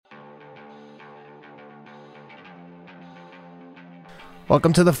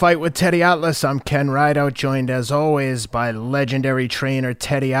Welcome to the Fight with Teddy Atlas. I'm Ken Rideout, joined as always by legendary trainer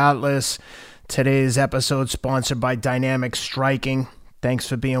Teddy Atlas. Today's episode sponsored by Dynamic Striking. Thanks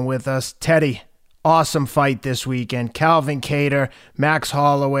for being with us. Teddy, awesome fight this weekend. Calvin Kattar, Max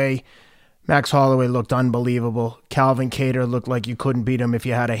Holloway. Max Holloway looked unbelievable. Calvin Kattar looked like you couldn't beat him if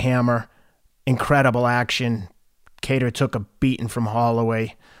you had a hammer. Incredible action. Kattar took a beating from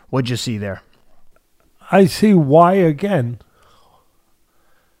Holloway. What'd you see there? I see why again.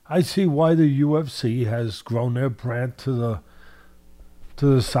 I see why the UFC has grown their brand to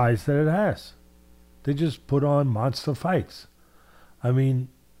the size that it has. They just put on monster fights. I mean,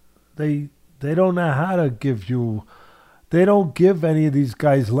 they don't know how to give you. They don't give any of these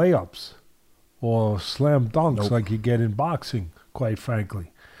guys layups or slam dunks like you get in boxing. Quite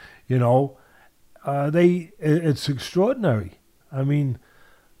frankly, you know, it's extraordinary. I mean,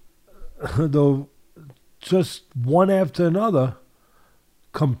 just one after another.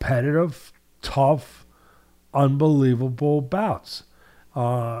 Competitive, tough, unbelievable bouts.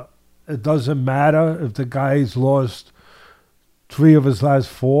 It doesn't matter if the guy's lost 3 of his last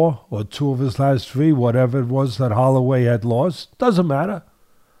 4 or 2 of his last 3, whatever it was that Holloway had lost. Doesn't matter.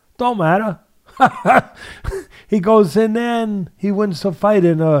 Don't matter. He goes in there and he wins the fight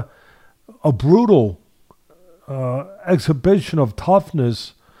in a brutal exhibition of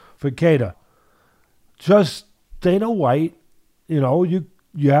toughness for Kattar. Just Dana White, you know,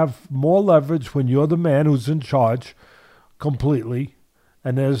 you have more leverage when you're the man who's in charge completely,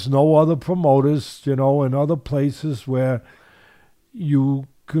 and there's no other promoters, you know, in other places where you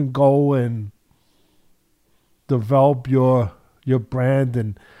can go and develop your brand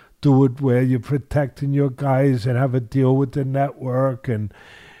and do it where you're protecting your guys and have a deal with the network, and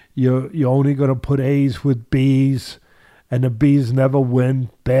you're only going to put A's with B's, and the B's never win,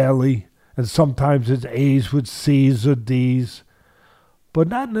 barely, and sometimes it's A's with C's or D's. But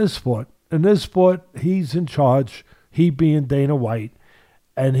not in this sport. In this sport, he's in charge, he being Dana White,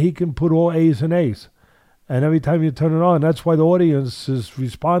 and he can put all A's and A's. And every time you turn it on, that's why the audience has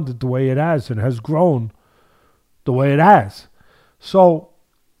responded the way it has and has grown the way it has. So,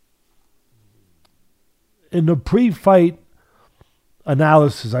 in the pre-fight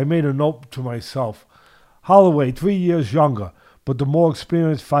analysis, I made a note to myself. Holloway, 3 years younger, but the more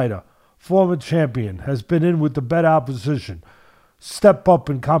experienced fighter, former champion, has been in with the better opposition. Step up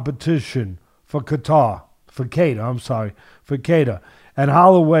in competition for Kattar. And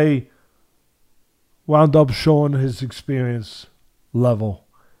Holloway wound up showing his experience level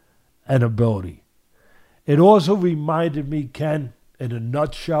and ability. It also reminded me, Ken, in a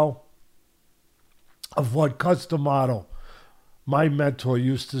nutshell, of what Customado, my mentor,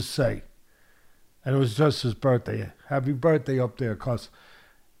 used to say. And it was just his birthday. Happy birthday up there, Cus.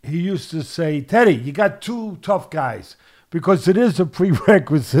 He used to say, Teddy, you got 2 tough guys. Because it is a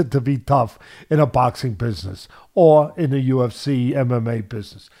prerequisite to be tough in a boxing business or in a UFC MMA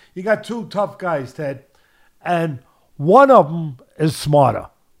business. You got 2 tough guys, Ted, and one of them is smarter,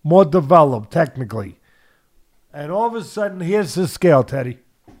 more developed technically. And all of a sudden, here's the scale, Teddy.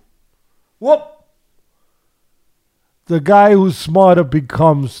 Whoop! The guy who's smarter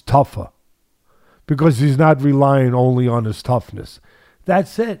becomes tougher because he's not relying only on his toughness.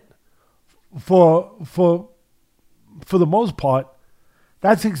 That's it. For the most part,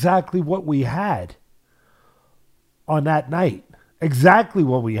 that's exactly what we had on that night. Exactly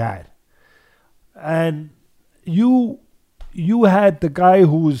what we had. And you had the guy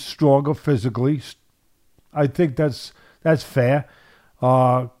who was stronger physically. I think that's fair.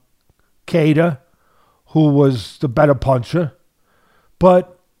 Kattar, who was the better puncher.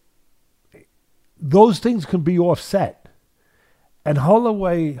 But those things can be offset. And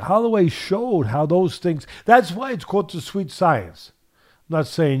Holloway showed how those things. That's why it's called the sweet science. I'm not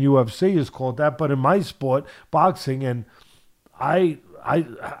saying UFC is called that, but in my sport, boxing, and I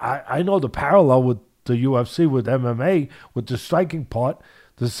know the parallel with the UFC, with MMA, with the striking part.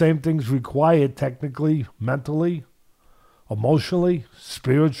 The same things required technically, mentally, emotionally,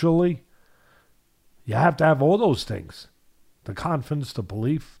 spiritually. You have to have all those things: the confidence, the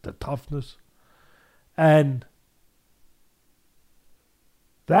belief, the toughness, and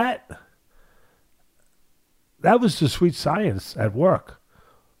That was the sweet science at work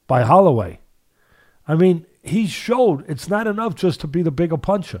by Holloway. I mean, he showed it's not enough just to be the bigger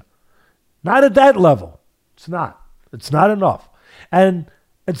puncher. Not at that level. It's not. It's not enough. And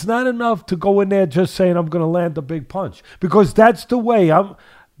it's not enough to go in there just saying I'm going to land the big punch, because that's the way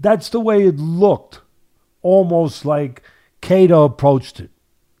it looked, almost like Kattar approached it.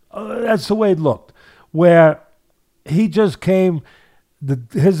 That's the way it looked, where he just came.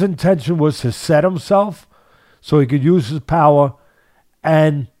 His intention was to set himself so he could use his power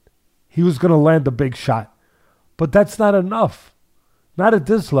and he was going to land a big shot. But that's not enough. Not at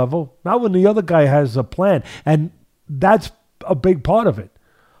this level. Not when the other guy has a plan. And that's a big part of it.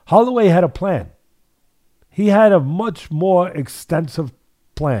 Holloway had a plan. He had a much more extensive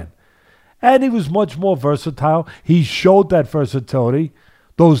plan. And he was much more versatile. He showed that versatility,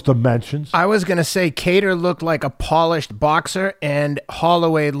 those dimensions. I was going to say Kattar looked like a polished boxer and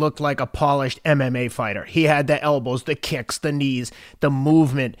Holloway looked like a polished MMA fighter. He had the elbows, the kicks, the knees, the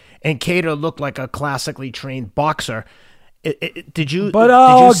movement, and Kattar looked like a classically trained boxer. Did you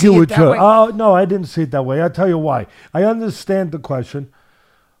argue with you. No, I didn't see it that way. I'll tell you why. I understand the question,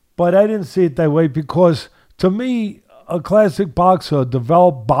 but I didn't see it that way because to me, a classic boxer, a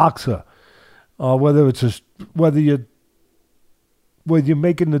developed boxer, whether you're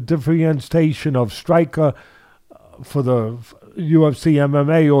making the differentiation of striker for the UFC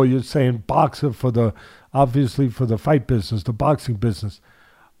MMA, or you're saying boxer for the fight business, the boxing business,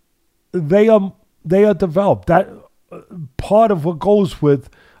 they are developed. That part of what goes with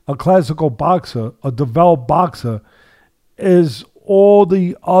a classical boxer, a developed boxer, is all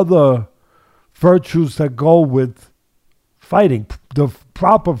the other virtues that go with fighting, the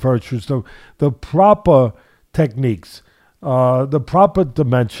proper virtues, the proper techniques, the proper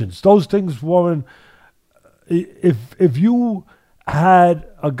dimensions. Those things weren't. If you had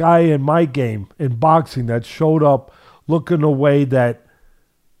a guy in my game in boxing that showed up looking the way that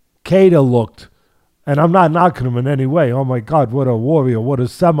Kattar looked, and I'm not knocking him in any way. Oh my God, what a warrior, what a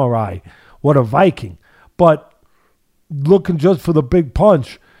samurai, what a Viking. But looking just for the big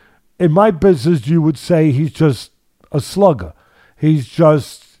punch, in my business, you would say he's just a slugger. He's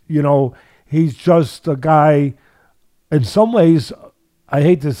just, he's just a guy, in some ways, I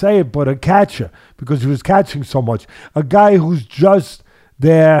hate to say it, but a catcher, because he was catching so much. A guy who's just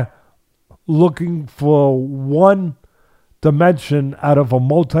there looking for one dimension out of a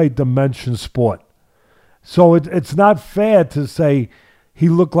multi-dimension sport. So it's not fair to say he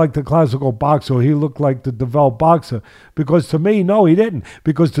looked like the classical boxer or he looked like the developed boxer, because to me, no, he didn't.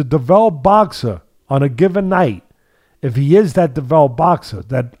 Because the developed boxer on a given night, if he is that developed boxer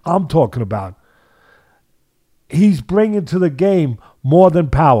that I'm talking about, he's bringing to the game more than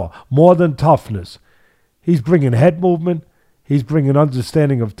power, more than toughness. He's bringing head movement. He's bringing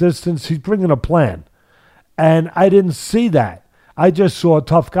understanding of distance. He's bringing a plan. And I didn't see that. I just saw a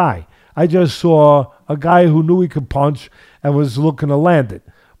tough guy. I just saw a guy who knew he could punch and was looking to land it.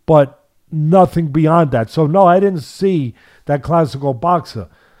 But nothing beyond that. So, no, I didn't see that classical boxer.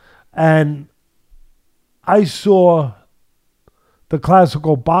 And I saw the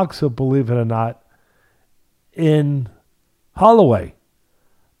classical boxer, believe it or not, in Holloway.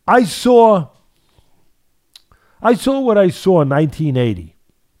 I saw what I saw in 1980.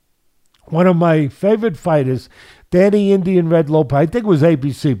 One of my favorite fighters, Danny Indian Red Lopez, I think it was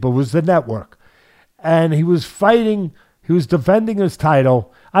ABC, but it was the network. And he was defending his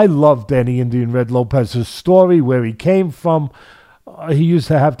title. I love Danny Indian Red Lopez's story, where he came from. He used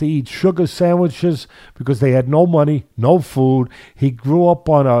to have to eat sugar sandwiches because they had no money, no food. He grew up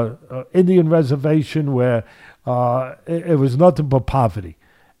on a Indian reservation where it was nothing but poverty.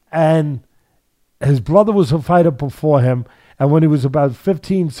 And his brother was a fighter before him. And when he was about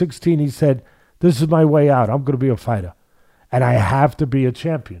 15, 16, he said, "This is my way out. I'm going to be a fighter. And I have to be a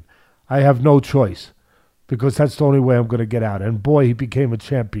champion. I have no choice, because that's the only way I'm going to get out." And boy, he became a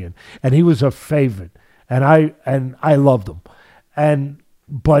champion. And he was a favorite. And I loved him.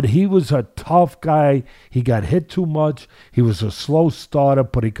 But he was a tough guy. He got hit too much. He was a slow starter,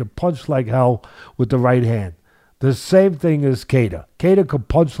 but he could punch like hell with the right hand. The same thing as Kattar. Kattar could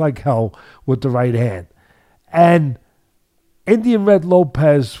punch like hell with the right hand. And Indian Red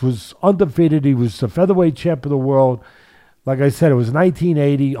Lopez was undefeated. He was the featherweight champ of the world. Like I said, it was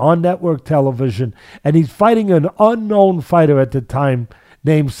 1980 on network television. And he's fighting an unknown fighter at the time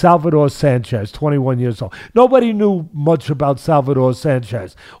named Salvador Sanchez, 21 years old. Nobody knew much about Salvador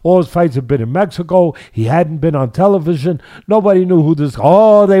Sanchez. All his fights had been in Mexico. He hadn't been on television. Nobody knew who this...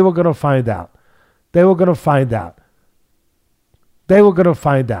 Oh, they were going to find out. They were going to find out. They were going to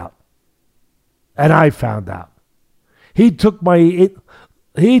find out. And I found out. He took my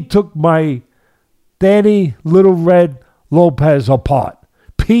Danny Little Red Lopez apart,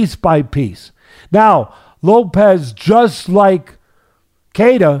 piece by piece. Now, Lopez, just like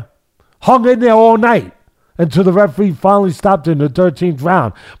Kattar, hung in there all night until the referee finally stopped in the 13th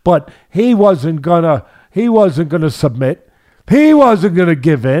round. But he wasn't gonna submit. He wasn't gonna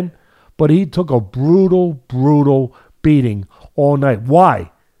give in. But he took a brutal, brutal beating all night.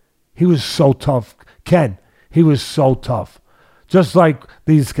 Why? He was so tough, Ken. He was so tough, just like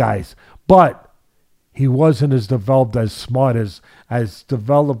these guys. But he wasn't as developed, as smart, as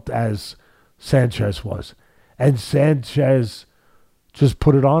developed as Sanchez was. And Sanchez just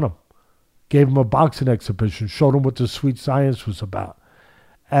put it on him. Gave him a boxing exhibition, showed him what the sweet science was about.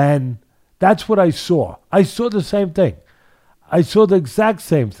 And that's what I saw. I saw the same thing. I saw the exact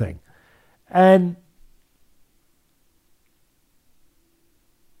same thing. And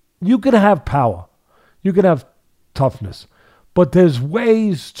you can have power. You can have toughness. But there's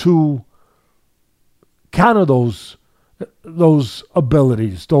ways to counter those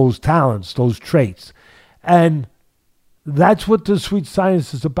abilities, those talents, those traits. And that's what the sweet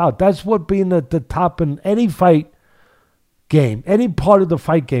science is about. That's what being at the top in any fight game, any part of the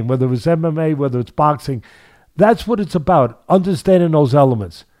fight game, whether it's MMA, whether it's boxing, that's what it's about, understanding those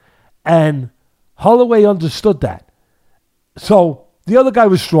elements. And Holloway understood that. So the other guy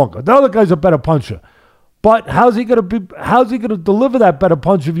was stronger. The other guy's a better puncher. But how's he gonna deliver that better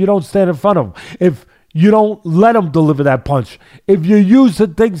punch if you don't stand in front of him? If you don't let him deliver that punch? If you use the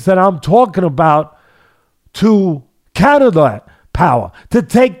things that I'm talking about to counter that power, to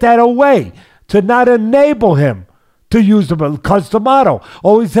take that away, to not enable him to use the custom motto.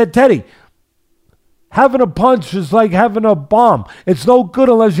 Always said, Teddy, having a punch is like having a bomb. It's no good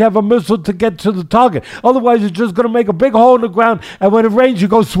unless you have a missile to get to the target. Otherwise, it's just going to make a big hole in the ground, and when it rains, you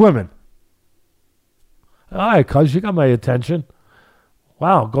go swimming. All right, cuz, you got my attention.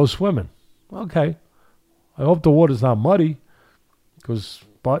 Wow, go swimming. Okay. I hope the water's not muddy,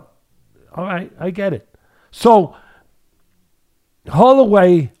 but all right, I get it. So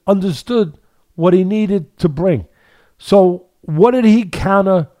Holloway understood what he needed to bring. So what did he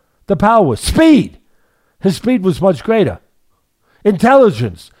counter the power with? Speed. His speed was much greater.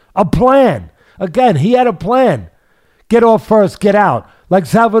 Intelligence. A plan. Again, he had a plan. Get off first, get out. Like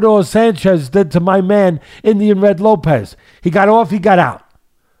Salvador Sanchez did to my man, Indian Red Lopez. He got off, he got out.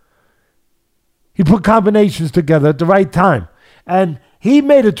 He put combinations together at the right time. And he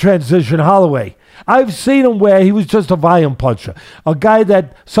made a transition, Holloway. I've seen him where he was just a volume puncher. A guy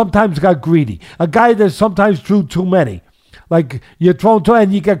that sometimes got greedy. A guy that sometimes drew too many. Like you're thrown to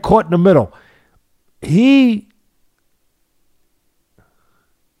and you get caught in the middle. He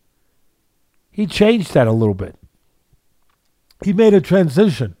changed that a little bit. He made a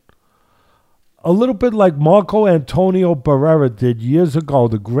transition. A little bit like Marco Antonio Barrera did years ago,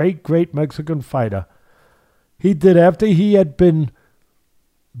 the great, great Mexican fighter. He did after he had been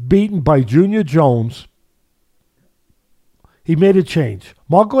beaten by Junior Jones. He made a change.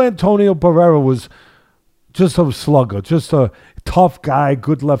 Marco Antonio Barrera was just a slugger, just a tough guy,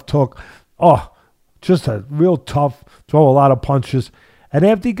 good left hook. Oh, just a real tough, throw a lot of punches. And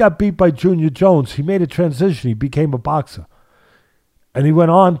after he got beat by Junior Jones, he made a transition. He became a boxer. And he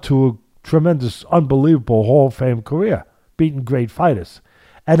went on to a tremendous, unbelievable Hall of Fame career, beating great fighters.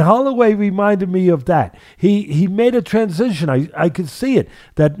 And Holloway reminded me of that. He made a transition. I could see it.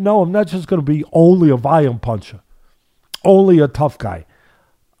 That, no, I'm not just going to be only a volume puncher, only a tough guy.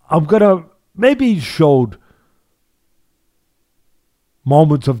 I'm going to, maybe he showed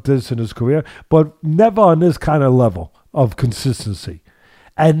moments of this in his career, but never on this kind of level of consistency.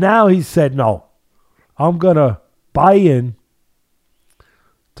 And now he said, no, I'm going to buy in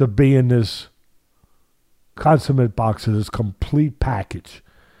to being this consummate boxer, this complete package.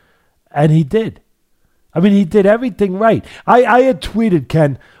 And he did. I mean, he did everything right. I had tweeted,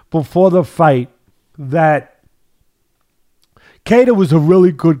 Ken, before the fight that Kattar was a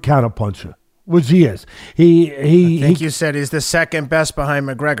really good counterpuncher, which he is. I think you said he's the second best behind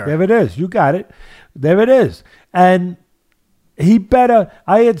McGregor. There it is. You got it. There it is. And he better,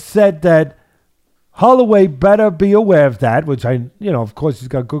 I had said that Holloway better be aware of that, which of course he's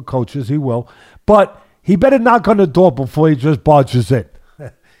got good coaches, he will. But he better knock on the door before he just barges in.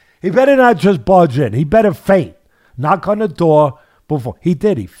 He better not just barge in. He better feint. Knock on the door before. He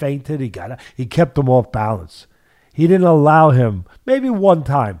did. He feinted. He kept him off balance. He didn't allow him, maybe one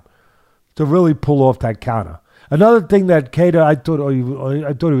time, to really pull off that counter. Another thing that Kattar,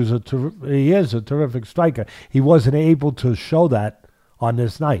 he is a terrific striker. He wasn't able to show that on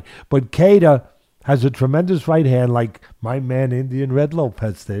this night. But Kattar has a tremendous right hand like my man Indian Red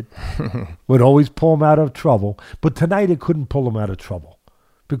Lopez did. Would always pull him out of trouble. But tonight it couldn't pull him out of trouble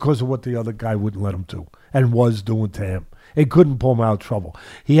because of what the other guy wouldn't let him do and was doing to him. It couldn't pull him out of trouble.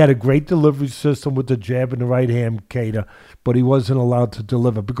 He had a great delivery system with the jab and the right hand, Kattar, but he wasn't allowed to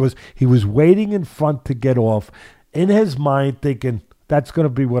deliver because he was waiting in front to get off, in his mind thinking, that's going to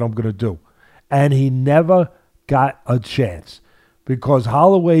be what I'm going to do. And he never got a chance because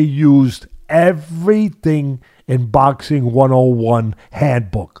Holloway used everything in Boxing 101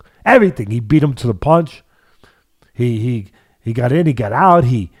 handbook. Everything. He beat him to the punch. He got in, he got out,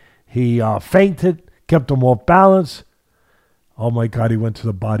 he feinted, kept him off balance. Oh, my God, he went to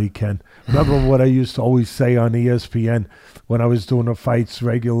the body, Ken. Remember what I used to always say on ESPN when I was doing the fights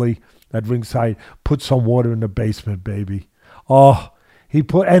regularly at ringside? Put some water in the basement, baby. Oh, and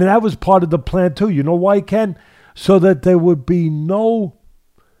that was part of the plan, too. You know why, Ken? So that there would be no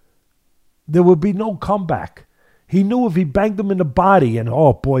comeback. He knew if he banged him in the body, and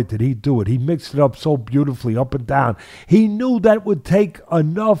oh, boy, did he do it. He mixed it up so beautifully, up and down. He knew that would take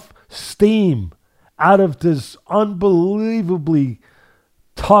enough steam out of this unbelievably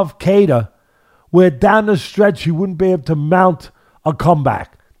tough Kattar, where down the stretch he wouldn't be able to mount a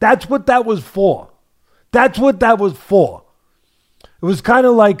comeback. That's what that was for. That's what that was for. It was kind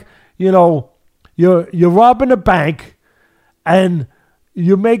of like, you're robbing a bank, and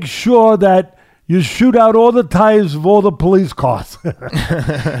you make sure that you shoot out all the tires of all the police cars.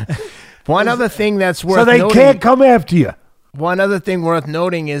 One other thing that's worth noting. So they can't come after you. One other thing worth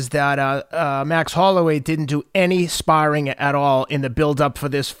noting is that Max Holloway didn't do any sparring at all in the build-up for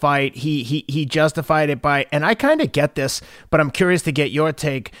this fight. He justified it by, and I kind of get this, but I'm curious to get your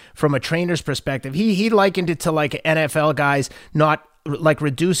take from a trainer's perspective. He likened it to like NFL guys not like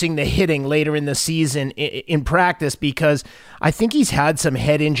reducing the hitting later in the season in practice, because I think he's had some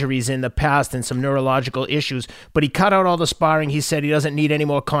head injuries in the past and some neurological issues, but he cut out all the sparring. He said he doesn't need any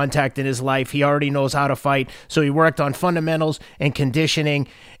more contact in his life. He already knows how to fight. So he worked on fundamentals and conditioning.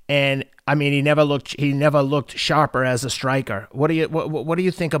 And I mean, he never looked sharper as a striker. What do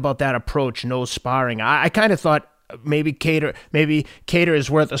you think about that approach? No sparring. I kind of thought maybe Kattar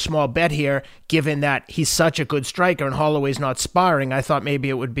is worth a small bet here, given that he's such a good striker and Holloway's not sparring. I thought maybe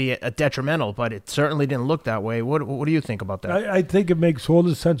it would be a detrimental, but it certainly didn't look that way. What do you think about that? I think it makes all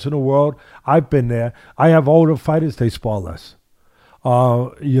the sense in the world. I've been there. I have older fighters, they spar less.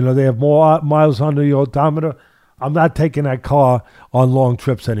 They have more miles on the odometer. I'm not taking that car on long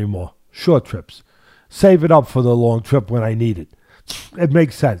trips anymore. Short trips. Save it up for the long trip when I need it. It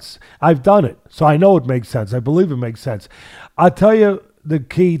makes sense. I've done it, so I know it makes sense. I believe it makes sense. I'll tell you the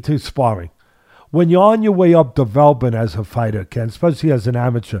key to sparring. When you're on your way up developing as a fighter, Ken, especially as an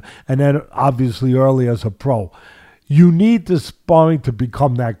amateur, and then obviously early as a pro, you need the sparring to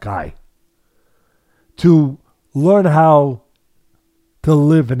become that guy. To learn how to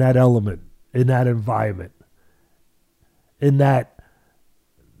live in that element, in that environment, in that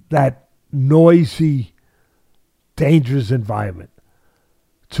noisy, dangerous environment.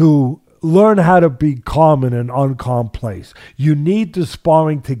 To learn how to be calm in an uncalm place. You need the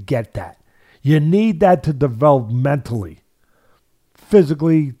sparring to get that. You need that to develop mentally.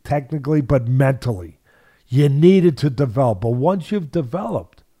 Physically, technically, but mentally. You need it to develop. But once you've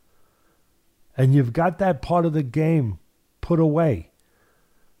developed and you've got that part of the game put away,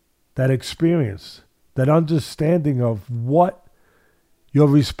 that experience, that understanding of what your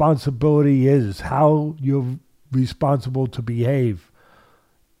responsibility is, how you're responsible to behave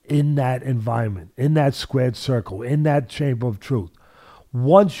in that environment, in that squared circle, in that chamber of truth.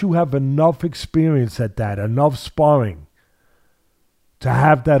 Once you have enough experience at that, enough sparring to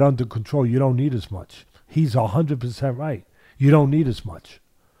have that under control, you don't need as much. He's 100% right. You don't need as much.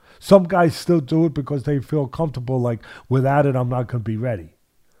 Some guys still do it because they feel comfortable, like, without it, I'm not going to be ready.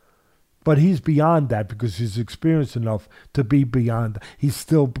 But he's beyond that because he's experienced enough to be beyond.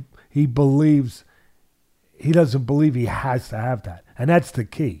 He believes, he doesn't believe he has to have that. And that's the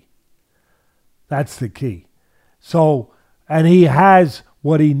key. That's the key. So, and he has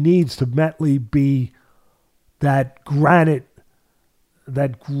what he needs to mentally be that granite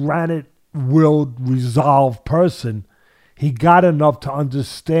willed, resolved person. He got enough to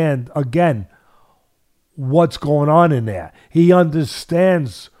understand, again, what's going on in there. He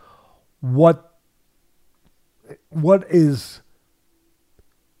understands what is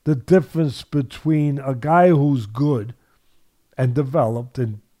the difference between a guy who's good and developed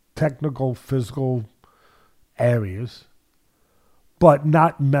in technical, physical areas, but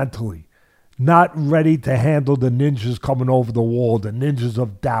not mentally, not ready to handle the ninjas coming over the wall, the ninjas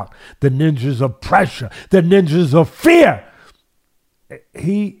of doubt, the ninjas of pressure, the ninjas of fear.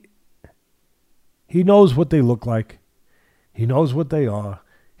 He knows what they look like. He knows what they are.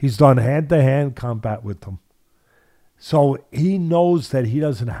 He's done hand-to-hand combat with them. So he knows that he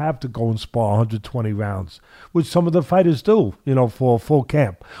doesn't have to go and spar 120 rounds, which some of the fighters do, for a full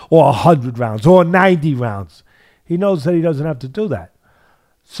camp, or 100 rounds, or 90 rounds. He knows that he doesn't have to do that.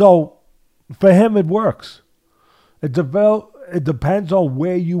 So for him, it works. It depends on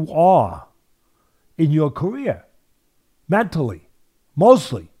where you are in your career, mentally,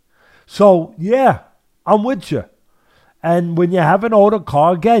 mostly. So, yeah, I'm with you. And when you have an older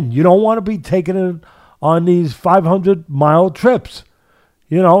car, again, you don't want to be taking it on these 500-mile trips.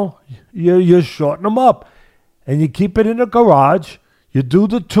 You you shorten them up. And you keep it in the garage. You do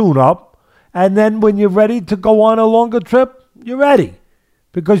the tune-up. And then when you're ready to go on a longer trip, you're ready.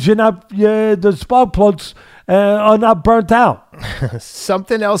 Because the spark plugs are not burnt out.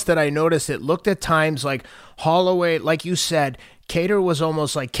 Something else that I noticed, it looked at times like Holloway, like you said, Kattar was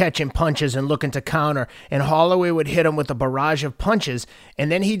almost like catching punches and looking to counter, and Holloway would hit him with a barrage of punches, and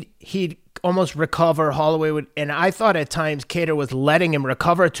then he'd almost recover. Holloway would, and I thought at times Kattar was letting him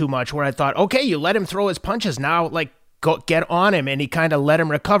recover too much, where I thought, okay, you let him throw his punches, now like go get on him, and he kind of let him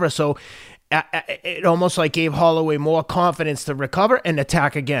recover. So it almost like gave Holloway more confidence to recover and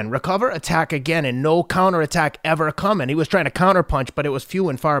attack again, recover, attack again, and no counterattack ever coming. He was trying to counterpunch, but it was few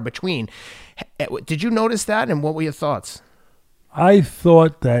and far between. Did you notice that, and what were your thoughts? I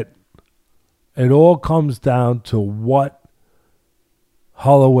thought that it all comes down to what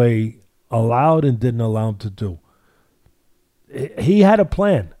Holloway allowed and didn't allow him to do. He had a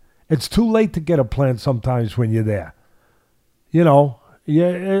plan. It's too late to get a plan sometimes when you're there.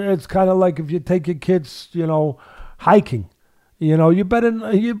 It's kind of like if you take your kids, hiking. You better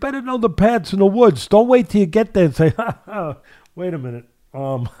know the paths in the woods. Don't wait till you get there and say, wait a minute.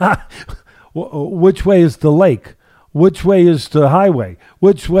 Which way is the lake? Which way is the highway?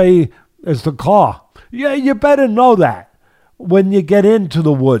 Which way is the car? Yeah, you better know that when you get into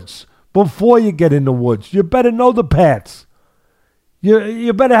the woods. Before you get in the woods, you better know the paths.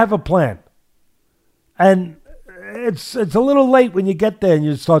 You better have a plan. And it's a little late when you get there and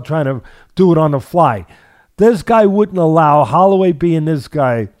you start trying to do it on the fly. This guy wouldn't allow, Holloway being this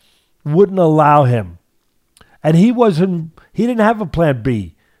guy, wouldn't allow him. And he didn't have a plan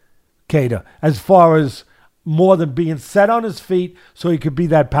B, Kattar, as far as more than being set on his feet so he could be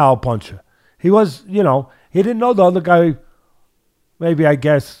that power puncher. He was, he didn't know the other guy, maybe I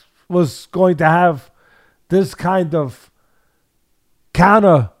guess, was going to have this kind of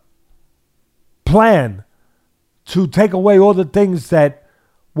counter plan to take away all the things that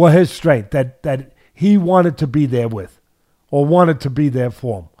were his strength, that he wanted to be there with or wanted to be there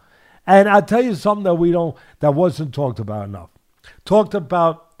for him. And I'll tell you something that wasn't talked about enough. Talked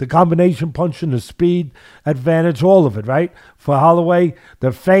about the combination punching, the speed advantage, all of it, right? For Holloway,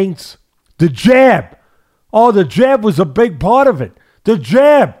 the feints, the jab. Oh, the jab was a big part of it. The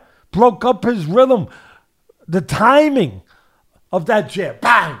jab broke up his rhythm. The timing of that jab.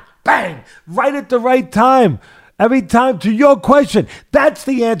 Bang, bang, right at the right time. Every time, to your question, that's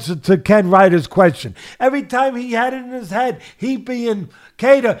the answer to Ken Ryder's question. Every time he had it in his head, he being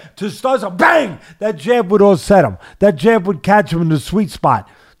Kattar to start, bang, that jab would all set him. That jab would catch him in the sweet spot,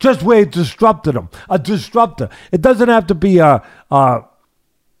 just where it disrupted him. A disruptor. It doesn't have to be a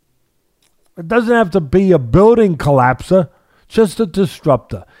building collapser, just a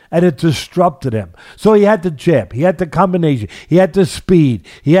disruptor. And it disrupted him. So he had the jab, he had the combination, he had the speed,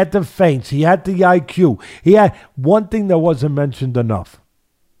 he had the feints, he had the IQ. He had one thing that wasn't mentioned enough.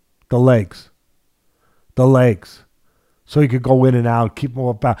 The legs. The legs. So he could go in and out, keep him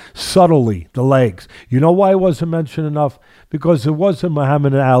up, subtly, the legs. You know why it wasn't mentioned enough? Because it wasn't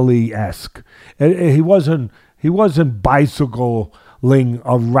Muhammad Ali-esque. He wasn't bicycling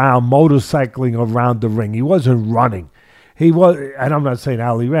around, motorcycling around the ring. He wasn't running. He was, and I'm not saying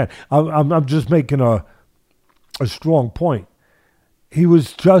Ali ran. I'm just making a strong point. He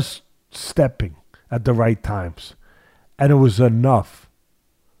was just stepping at the right times, and it was enough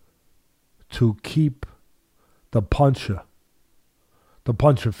to keep the puncher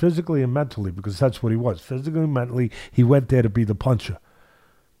physically and mentally, because that's what he was. Physically and mentally, he went there to be the puncher,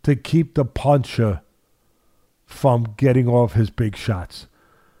 to keep the puncher from getting off his big shots.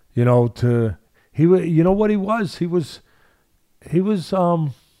 You know what he was?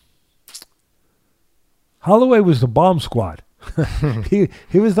 Holloway was the bomb squad. he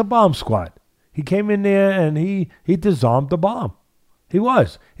was the bomb squad. He came in there and he disarmed the bomb.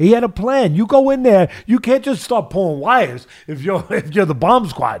 He had a plan. You go in there, you can't just start pulling wires if you're the bomb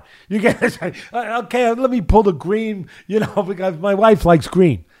squad. You can't say, okay, let me pull the green, because my wife likes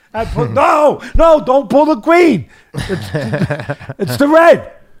green. No, don't pull the green. It's the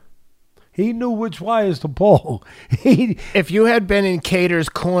red. He knew which wires to pull. If you had been in Kattar's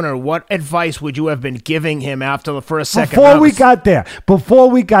corner, what advice would you have been giving him after the first, second Before we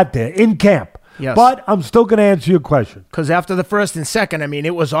got there, in camp. Yes. But I'm still going to answer your question. Because after the first and second,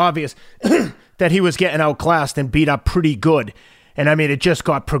 it was obvious that he was getting outclassed and beat up pretty good. And, it just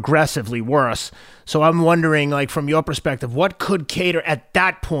got progressively worse. So I'm wondering, from your perspective, what could Kattar at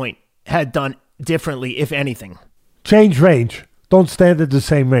that point had done differently, if anything? Change range. Don't stand at the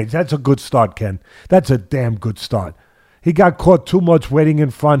same range. That's a good start, Ken. That's a damn good start. He got caught too much waiting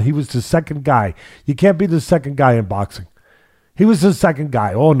in front. He was the second guy. You can't be the second guy in boxing. He was the second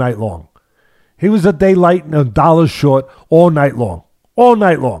guy all night long. He was a day late and $1 short all night long. All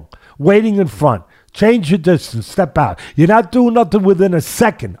night long. Waiting in front. Change your distance. Step out. You're not doing nothing within a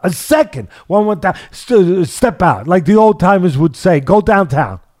second. A second. One went down. Step out. Like the old timers would say, go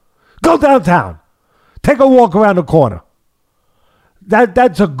downtown. Go downtown. Take a walk around the corner.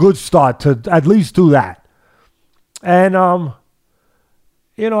 That's a good start to at least do that. And,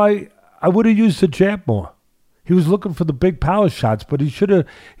 you know, I would have used the jab more. He was looking for the big power shots, but he should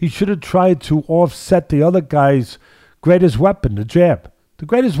have tried to offset the other guy's greatest weapon, the jab. The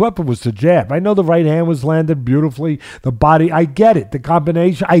greatest weapon was the jab. I know the right hand was landed beautifully. The body, I get it. The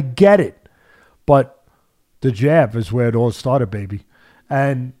combination, I get it. But the jab is where it all started, baby.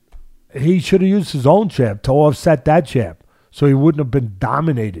 And he should have used his own jab to offset that jab so he wouldn't have been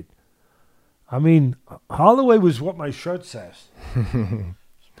dominated. I mean, Holloway was what my shirt says.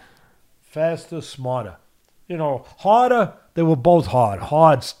 Faster, smarter. You know, harder, they were both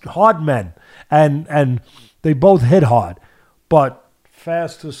hard men. And they both hit hard. But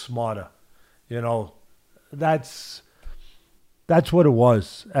faster, smarter. You know, that's what it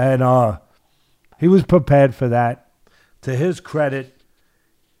was. And he was prepared for that. To his credit,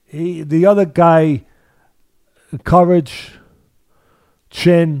 the other guy, courage,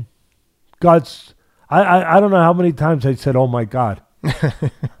 chin, guts. I don't know how many times I said, oh, my God.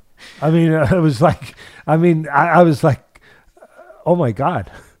 I mean, it was like, I was like, oh, my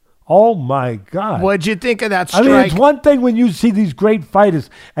God. Oh, my God. What'd you think of that strike? I mean, it's one thing when you see these great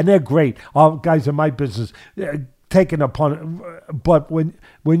fighters, and they're great. Guys in my business, taking upon it. But when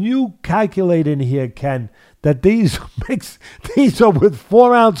you calculate in here, Ken, that these are with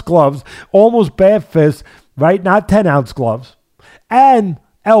 4-ounce gloves, almost bare fists, right? Not 10-ounce gloves, and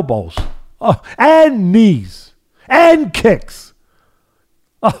elbows, and knees, and kicks.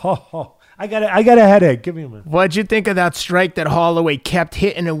 Oh, I got a headache. Give me a minute. What'd you think of that strike that Holloway kept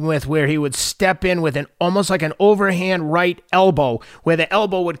hitting him with, where he would step in with almost like an overhand right elbow, where the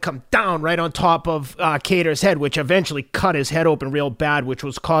elbow would come down right on top of Kattar's head, which eventually cut his head open real bad, which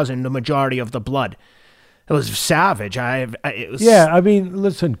was causing the majority of the blood. It was savage. Yeah, I mean,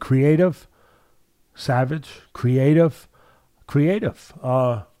 listen, creative, savage, creative.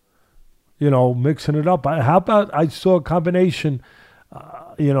 You know, mixing it up. How about I saw a combination.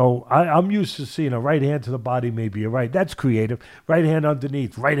 You know, I'm used to seeing a right hand to the body, maybe a right. That's creative. Right hand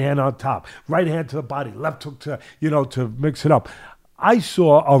underneath, right hand on top, right hand to the body, left hook to mix it up. I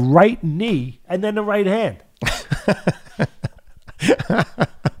saw a right knee and then the right hand.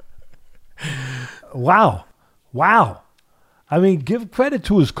 Wow. I mean, give credit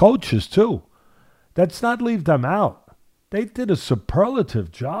to his coaches, too. Let's not leave them out. They did a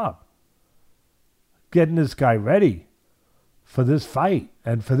superlative job getting this guy ready for this fight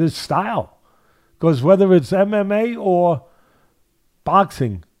and for this style. Because whether it's MMA or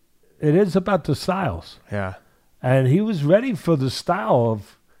boxing, it is about the styles. Yeah. And he was ready for the style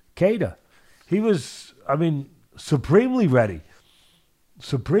of Kattar. He was, supremely ready.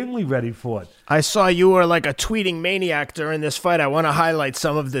 Supremely ready for it. I saw you were like a tweeting maniac during this fight. I want to highlight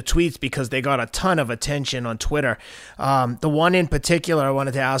some of the tweets because they got a ton of attention on Twitter. The one in particular I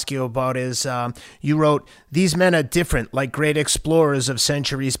wanted to ask you about is you wrote, "These men are different, like great explorers of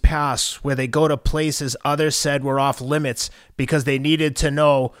centuries past, where they go to places others said were off limits because they needed to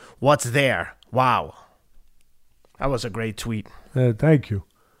know what's there." Wow. That was a great tweet. Thank you.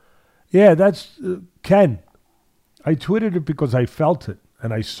 Yeah, that's Ken. I tweeted it because I felt it.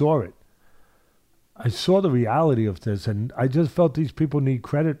 And I saw it. I saw the reality of this, and I just felt these people need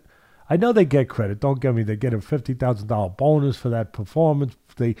credit. I know they get credit. Don't get me. They get a $50,000 bonus for that performance.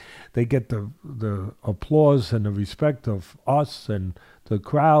 They get the applause and the respect of us and the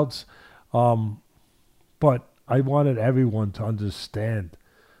crowds. But I wanted everyone to understand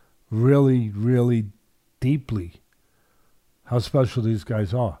really, really deeply how special these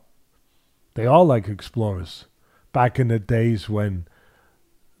guys are. They are like explorers. Back in the days when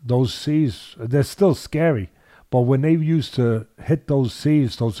those seas, they're still scary, but when they used to hit those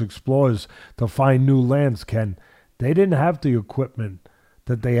seas, those explorers, to find new lands, Ken, they didn't have the equipment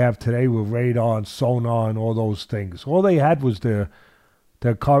that they have today with radar and sonar and all those things. All they had was their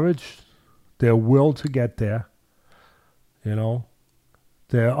courage, their will to get there,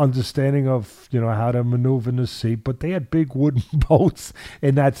 their understanding of, how to maneuver in the sea. But they had big wooden boats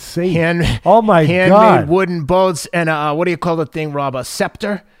in that sea. Oh, my God. Handmade wooden boats and what do you call the thing, Rob? A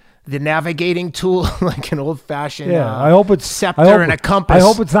scepter? The navigating tool, like an old-fashioned I hope it's scepter and a compass. I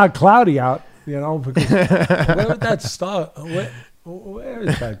hope it's not cloudy out, because where would that start? Where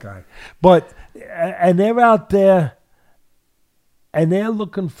is that guy? But, and they're out there, and they're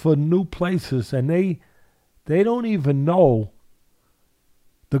looking for new places, and they don't even know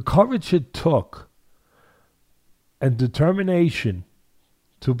the courage it took and determination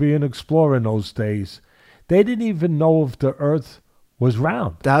to be an explorer in those days, they didn't even know if the earth was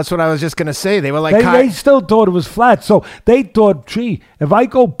round. That's what I was just going to say. They were like... They still thought it was flat. So they thought, gee, if I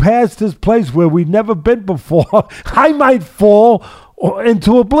go past this place where we've never been before, I might fall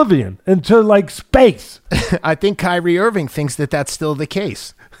into oblivion, into like space. I think Kyrie Irving thinks that that's still the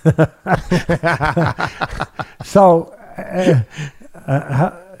case. So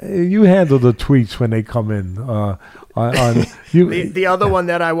you handle the tweets when they come in. The other one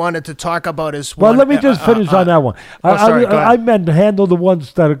that I wanted to talk about is... Well, let me just finish on that one. Sorry, I meant handle the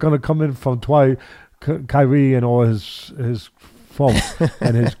ones that are going to come in from Kyrie and all his folks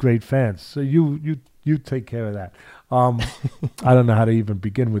and his great fans. So you take care of that. I don't know how to even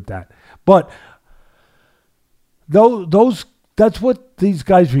begin with that. But that's what these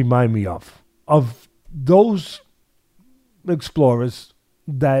guys remind me of those explorers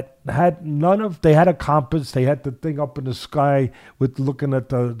that had they had a compass, they had the thing up in the sky with looking at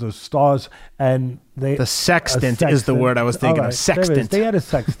the stars, and the sextant is the word I was thinking of. Sextant. They had a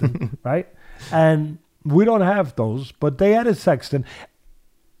sextant, right? And we don't have those, but they had a sextant,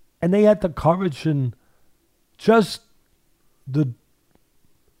 and they had the courage and just the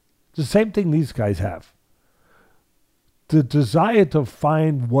same thing these guys have. The desire to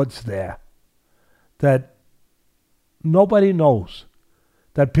find what's there that nobody knows.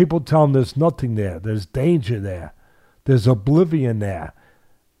 That people tell them there's nothing there. There's danger there. There's oblivion there.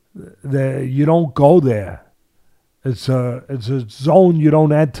 You don't go there. It's a zone you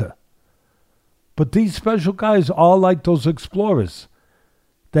don't enter. But these special guys are like those explorers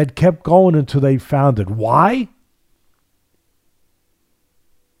that kept going until they found it. Why?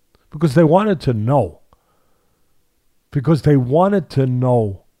 Because they wanted to know. Because they wanted to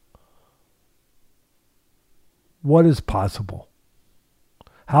know what is possible.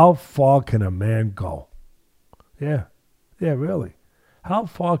 How far can a man go? Yeah, really. How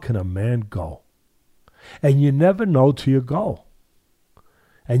far can a man go? And you never know till you go.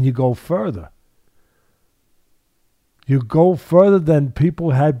 And you go further. You go further than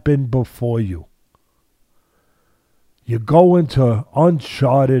people had been before you. You go into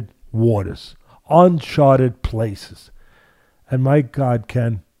uncharted waters, uncharted places. And my God,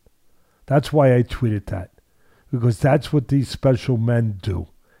 Ken, that's why I tweeted that. Because that's what these special men do.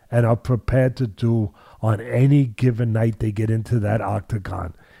 And are prepared to do on any given night they get into that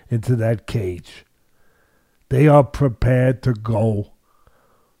octagon, into that cage. They are prepared to go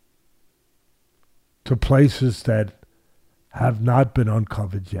to places that have not been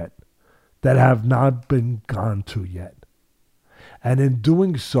uncovered yet, that have not been gone to yet. And in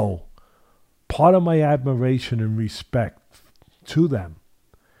doing so, part of my admiration and respect to them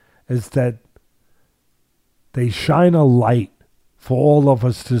is that they shine a light for all of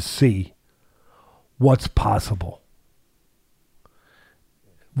us to see what's possible.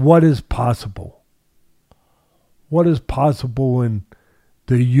 What is possible? What is possible in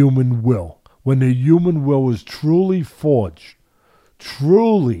the human will? When the human will is truly forged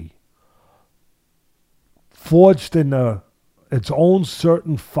in its own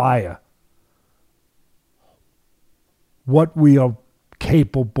certain fire, what we are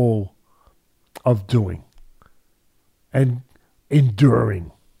capable of doing and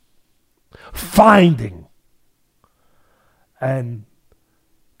enduring, finding. And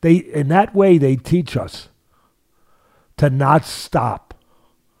in that way, they teach us to not stop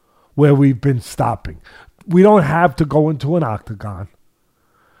where we've been stopping. We don't have to go into an octagon.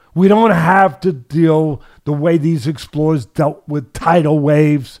 We don't have to deal the way these explorers dealt with tidal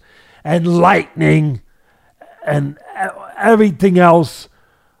waves and lightning and everything else.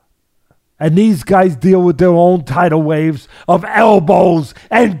 And these guys deal with their own tidal waves of elbows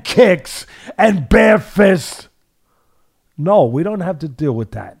and kicks and bare fists. No, we don't have to deal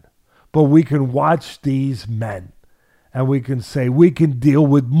with that. But we can watch these men and we can say we can deal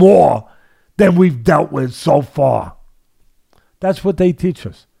with more than we've dealt with so far. That's what they teach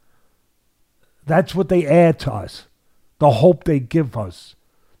us. That's what they add to us. The hope they give us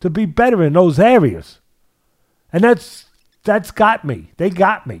to be better in those areas. And that's got me. They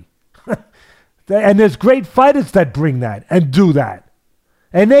got me. And there's great fighters that bring that and do that.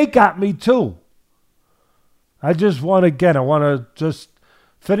 And they got me too. I want to just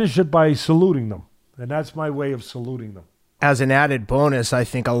finish it by saluting them. And that's my way of saluting them. As an added bonus, I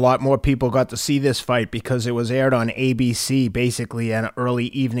think a lot more people got to see this fight because it was aired on ABC, basically an early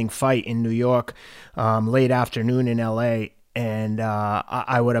evening fight in New York, late afternoon in LA. And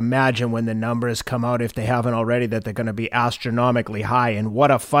I would imagine when the numbers come out, if they haven't already, that they're going to be astronomically high. And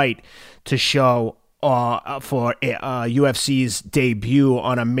what a fight to show for UFC's debut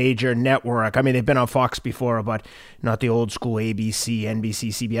on a major network. I mean, they've been on Fox before, but not the old school ABC, NBC,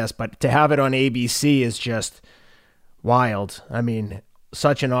 CBS. But to have it on ABC is just wild. I mean,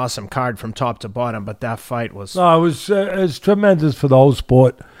 such an awesome card from top to bottom, but that fight was... No, it's tremendous for the whole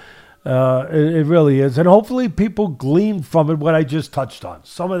sport. It really is. And hopefully people glean from it what I just touched on.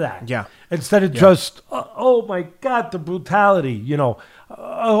 Some of that. Yeah. Instead of just, oh my God, the brutality. You know,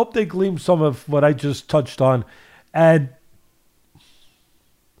 I hope they glean some of what I just touched on. And,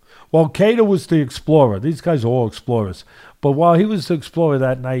 well, Kattar was the explorer. These guys are all explorers. But while he was the explorer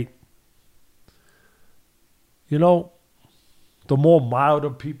that night, you know, the more milder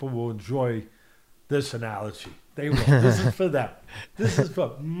people will enjoy this analogy. They will. This is for them. This is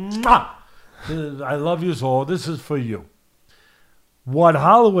for... Mwah! I love you all. This is for you. What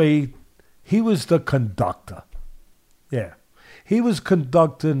Holloway, he was the conductor. Yeah. He was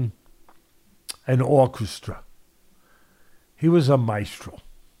conducting an orchestra. He was a maestro.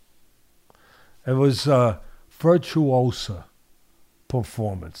 It was a virtuosa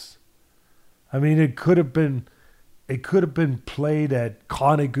performance. I mean, it could have been played at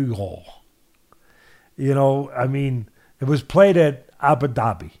Carnegie Hall. You know, I mean, it was played at Abu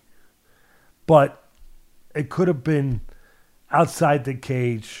Dhabi, but it could have been outside the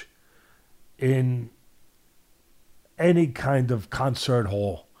cage in any kind of concert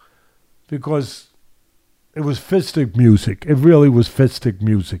hall because it was fistic music. It really was fistic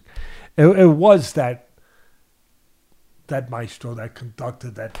music. It was that maestro, that conductor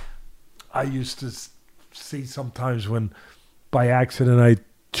that I used to see sometimes when by accident I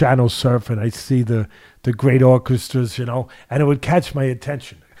channel surf and I see the great orchestras, you know, and it would catch my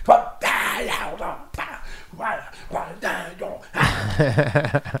attention. I'm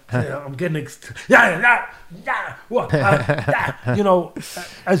getting, you know,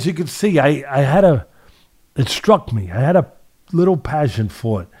 as you can see, it struck me. I had a little passion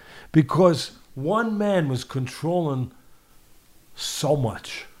for it because one man was controlling so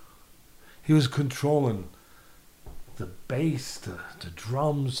much. He was controlling the bass, the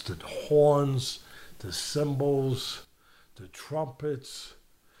drums, the horns, the cymbals, the trumpets.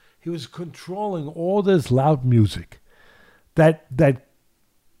 He was controlling all this loud music that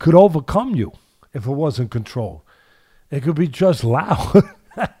could overcome you if it wasn't controlled. It could be just loud.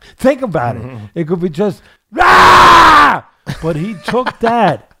 Think about it. It could be just, Rah! But he took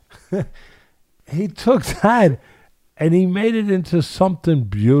that. He took that and he made it into something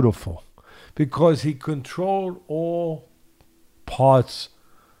beautiful. Because he controlled all parts.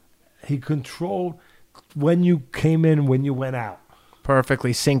 He controlled when you came in, when you went out.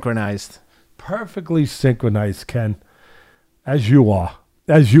 Perfectly synchronized. Perfectly synchronized, Ken. As you are.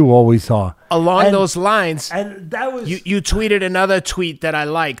 As you always are. Along those lines. And that was... You tweeted another tweet that I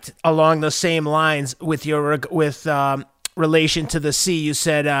liked along the same lines with your relation to the sea. You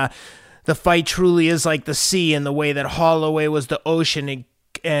said the fight truly is like the sea in the way that Holloway was the ocean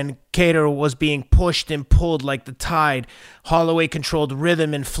and Kattar was being pushed and pulled like the tide. Holloway controlled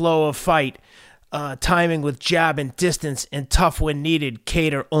rhythm and flow of fight, timing with jab and distance, and tough when needed.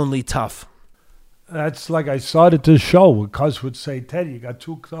 Kattar only tough. That's like I started this show. Cuz would say, Teddy, you got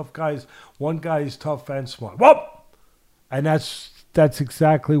two tough guys. One guy is tough and smart. Whoop! And that's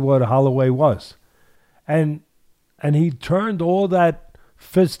exactly what Holloway was. And he turned all that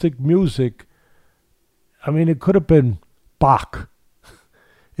fistic music. I mean, it could have been Bach.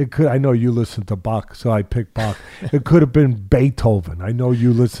 I know you listen to Bach, so I picked Bach. It could have been Beethoven. I know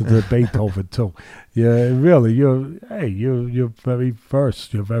you listen to Beethoven too. Yeah, really. You're very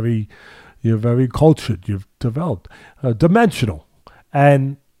versed. You're very cultured. You've developed dimensional,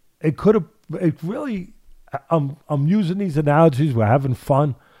 and it could have. It really. I'm using these analogies. We're having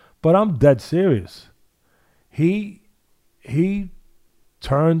fun, but I'm dead serious. He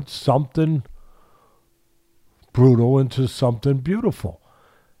turned something brutal into something beautiful.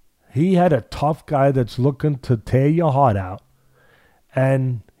 He had a tough guy that's looking to tear your heart out.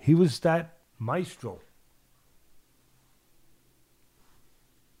 And he was that maestro.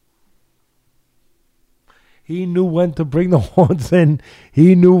 He knew when to bring the horns in.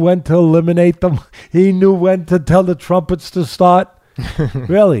 He knew when to eliminate them. He knew when to tell the trumpets to start.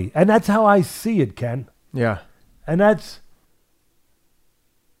 Really. And that's how I see it, Ken. Yeah. And that's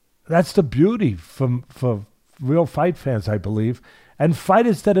the beauty for real fight fans, I believe. And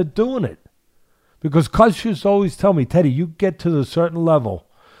fighters that are doing it. Because Cus used to always tell me, Teddy, you get to a certain level,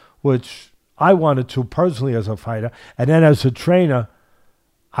 which I wanted to personally as a fighter. And then as a trainer,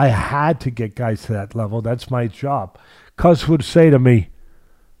 I had to get guys to that level. That's my job. Cus would say to me,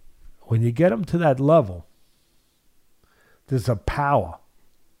 when you get them to that level, there's a power.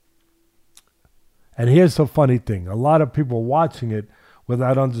 And here's the funny thing. A lot of people watching it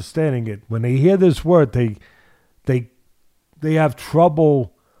without understanding it, when they hear this word, they have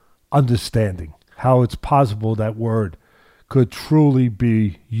trouble understanding how it's possible that word could truly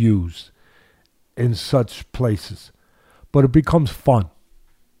be used in such places. But it becomes fun.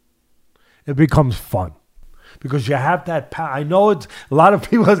 It becomes fun. Because you have that power. I know it's a lot of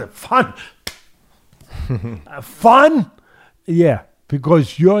people say, fun. Fun? Yeah,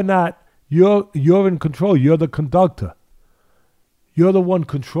 because you're in control. You're the conductor. You're the one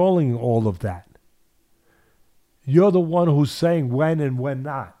controlling all of that. You're the one who's saying when and when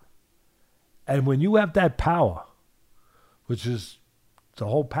not. And when you have that power, which is the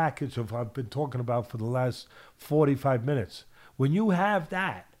whole package of I've been talking about for the last 45 minutes, when you have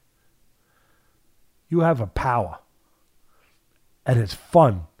that, you have a power. And it's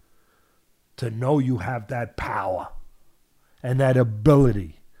fun to know you have that power and that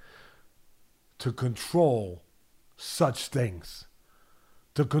ability to control such things,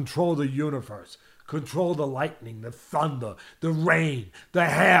 to control the universe, control the lightning, the thunder, the rain, the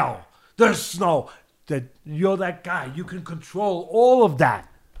hail, the snow. That you're that guy. You can control all of that.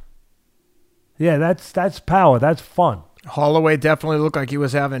 Yeah, that's power. That's fun. Holloway definitely looked like he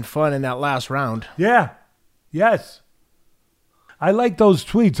was having fun in that last round. Yeah. Yes. I like those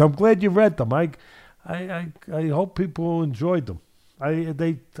tweets. I'm glad you read them. I hope people enjoyed them. I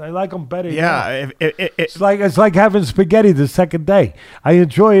like them better. Yeah, it's like having spaghetti the second day. I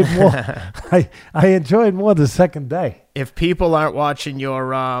enjoy it more. I enjoy it more the second day. If people aren't watching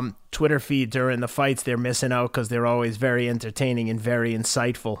your Twitter feed during the fights, they're missing out because they're always very entertaining and very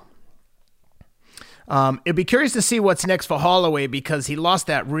insightful. It'd be curious to see what's next for Holloway because he lost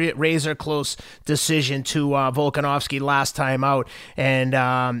that razor-close decision to Volkanovski last time out,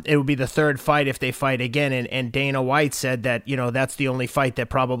 and it would be the third fight if they fight again, and Dana White said that, that's the only fight that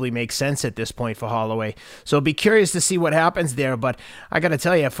probably makes sense at this point for Holloway. So it'd be curious to see what happens there, but I got to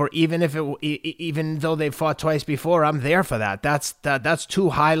tell you, even though they've fought twice before, I'm there for that. That's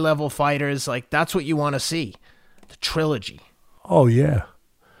two high-level fighters. Like, that's what you want to see, the trilogy. Oh, yeah.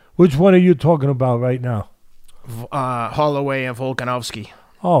 Which one are you talking about right now? Holloway and Volkanovski.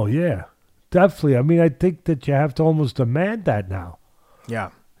 Oh, yeah. Definitely. I mean, I think that you have to almost demand that now.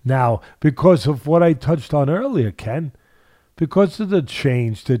 Yeah. Now, because of what I touched on earlier, Ken, because of the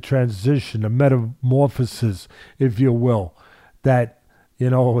change, the transition, the metamorphosis, if you will, that,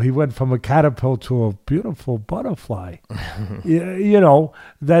 he went from a caterpillar to a beautiful butterfly.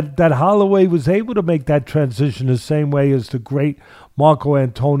 That Holloway was able to make that transition the same way as the great Marco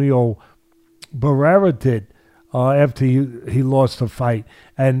Antonio Barrera did after he lost the fight.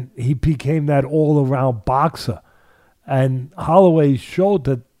 And he became that all-around boxer. And Holloway showed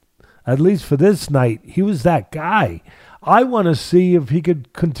that, at least for this night, he was that guy. I want to see if he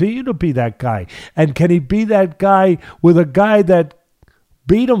could continue to be that guy. And can he be that guy with a guy that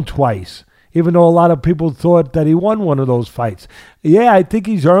beat him twice, even though a lot of people thought that he won one of those fights? Yeah, I think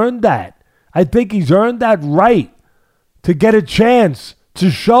he's earned that. I think he's earned that right to get a chance to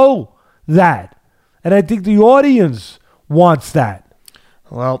show that. And I think the audience wants that.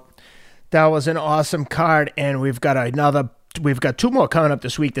 Well, that was an awesome card, and we've got two more coming up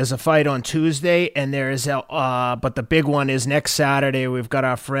this week. There's a fight on Tuesday, and but the big one is next Saturday. We've got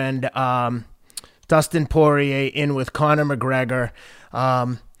our friend Dustin Poirier in with Conor McGregor.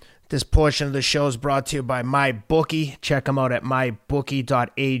 This portion of the show is brought to you by MyBookie. Check them out at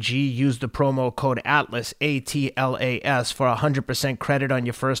mybookie.ag. Use the promo code ATLAS, ATLAS, for 100% credit on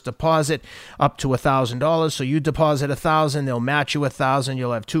your first deposit up to $1,000. So you deposit $1,000, they'll match you $1,000.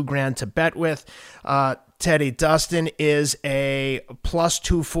 You'll have $2,000 to bet with. Teddy, Dustin is a plus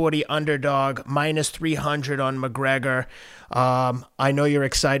 240 underdog, minus 300 on McGregor. I know you're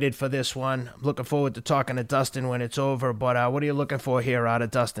excited for this one. I'm looking forward to talking to Dustin when it's over, but what are you looking for here out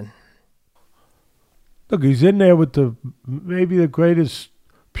of Dustin? Look, he's in there with maybe the greatest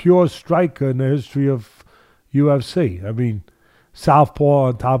pure striker in the history of UFC. I mean, southpaw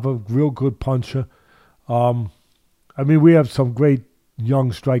on top of real good puncher. We have some great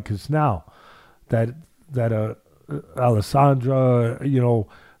young strikers now that are Alessandra,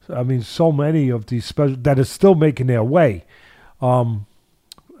 so many of these special that are still making their way.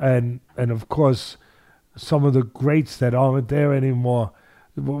 And of course, some of the greats that aren't there anymore,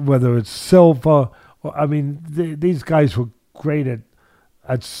 whether it's Silva, these guys were great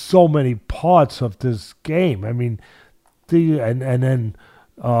at so many parts of this game. And then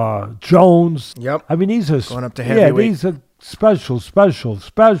Jones. Yep. These are going up to heavyweight. Yeah, these are special.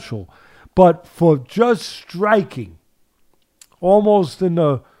 But for just striking, almost in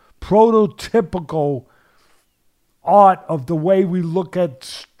the prototypical art of the way we look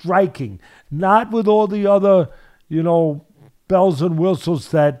at striking, not with all the other, bells and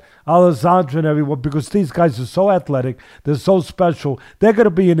whistles that Alessandro and everyone, because these guys are so athletic, they're so special. They're going to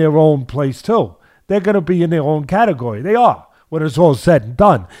be in their own place too. They're going to be in their own category. They are, when it's all said and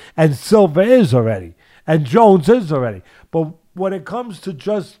done. And Silva is already. And Jones is already. But when it comes to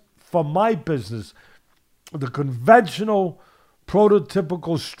just, for my business, the conventional,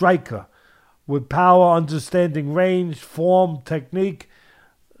 prototypical striker with power, understanding range, form, technique,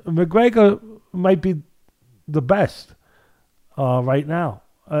 McGregor might be the best right now.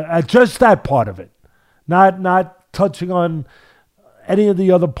 At just that part of it. Not touching on any of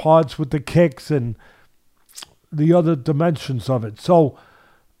the other parts with the kicks and the other dimensions of it. So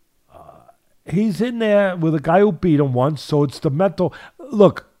he's in there with a guy who beat him once, so it's the mental.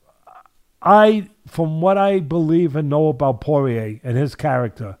 Look, from what I believe and know about Poirier and his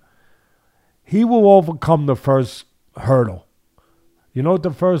character, he will overcome the first hurdle. You know what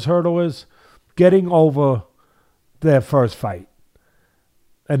the first hurdle is? Getting over their first fight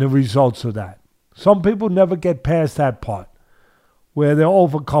and the results of that. Some people never get past that part where they're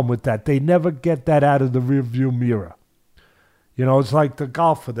overcome with that. They never get that out of the rearview mirror. It's like the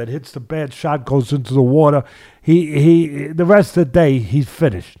golfer that hits the bad shot, goes into the water. He the rest of the day, he's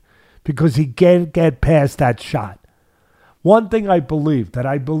finished because he can't get past that shot. One thing I believe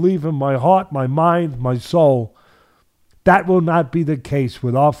in my heart, my mind, my soul, that will not be the case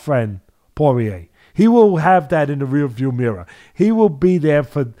with our friend Poirier. He will have that in the rearview mirror. He will be there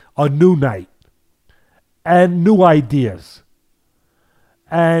for a new night and new ideas.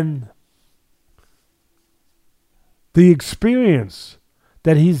 And the experience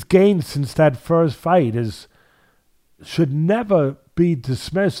that he's gained since that first fight should never be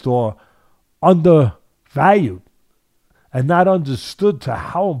dismissed or undervalued and not understood to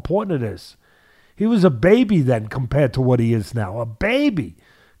how important it is. He was a baby then compared to what he is now. A baby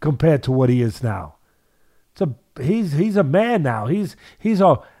compared to what he is now. He's a man now. He's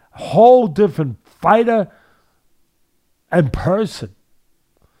a whole different fighter and person.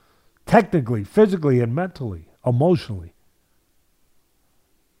 Technically, physically, and mentally, emotionally.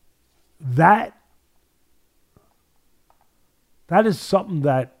 That is something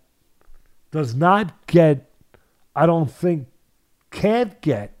that does not get, I don't think, can't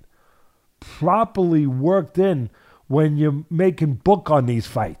get properly worked in when you're making book on these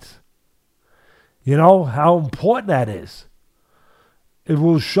fights. You know how important that is. It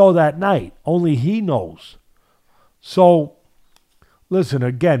will show that night. Only he knows. So, listen,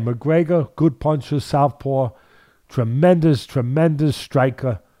 again, McGregor, good puncher, southpaw, tremendous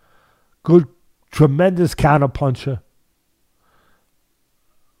striker, tremendous counterpuncher.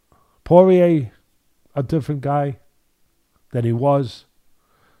 Poirier, a different guy than he was.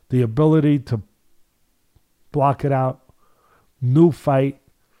 The ability to block it out. New fight.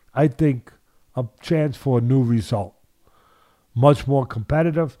 I think a chance for a new result. Much more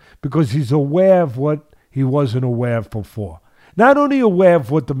competitive because he's aware of what he wasn't aware of before. Not only aware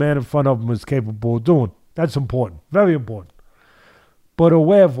of what the man in front of him is capable of doing. That's important. Very important. But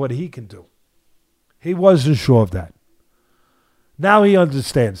aware of what he can do. He wasn't sure of that. Now he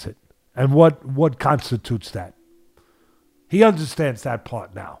understands it. And what constitutes that. He understands that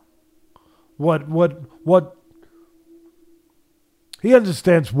part now. He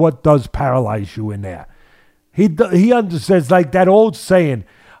understands what does paralyze you in there. He understands, like that old saying,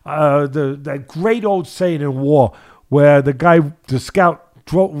 that great old saying in war, where the scout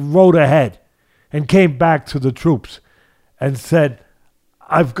rode ahead and came back to the troops and said,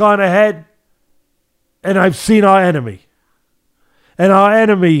 I've gone ahead and I've seen our enemy. And our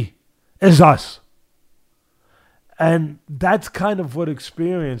enemy is us. And that's kind of what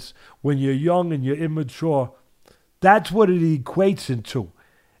experience, when you're young and you're immature, that's what it equates into,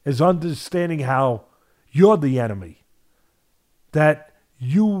 is understanding how you're the enemy. That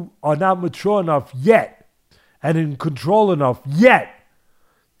you are not mature enough yet and in control enough yet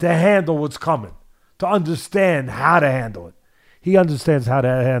to handle what's coming, to understand how to handle it. He understands how to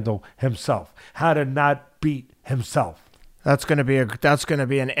handle himself, how to not beat himself. That's gonna be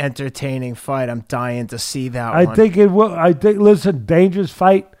an entertaining fight. I'm dying to see that one. I think it will. Listen, dangerous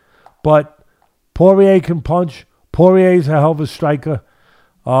fight, but Poirier can punch. Poirier's a hell of a striker.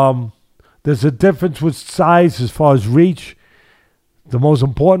 There's a difference with size as far as reach. The most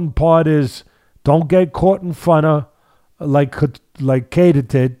important part is don't get caught in front of, like Kattar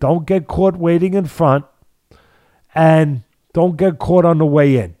did. Don't get caught waiting in front, and don't get caught on the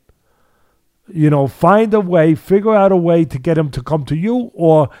way in. Find a way, figure out a way to get him to come to you,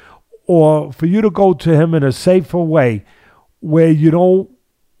 or for you to go to him in a safer way where you don't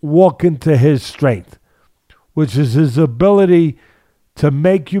walk into his strength, which is his ability to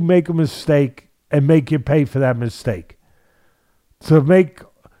make you make a mistake and make you pay for that mistake. To make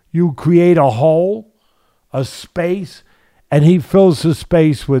you create a hole, a space, and he fills the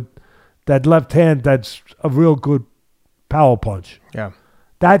space with that left hand that's a real good power punch. Yeah.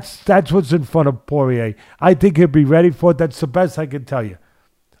 That's what's in front of Poirier. I think he'll be ready for it. That's the best I can tell you.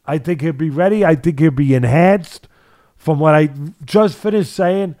 I think he'll be ready. I think he'll be enhanced from what I just finished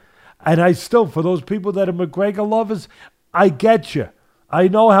saying. And I still, for those people that are McGregor lovers, I get you. I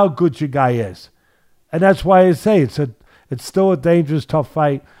know how good your guy is. And that's why I say it's still a dangerous, tough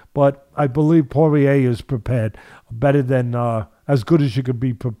fight. But I believe Poirier is prepared better than as good as you could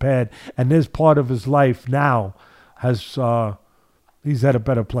be prepared. And this part of his life now has he's at a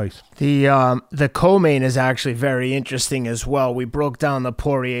better place. The co-main is actually very interesting as well. We broke down the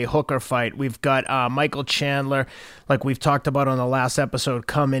Poirier-Hooker fight. We've got Michael Chandler, like we've talked about on the last episode,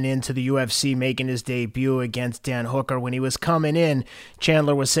 coming into the UFC, making his debut against Dan Hooker. When he was coming in,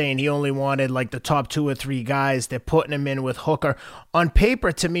 Chandler was saying he only wanted like the top 2 or 3 guys. They're putting him in with Hooker. On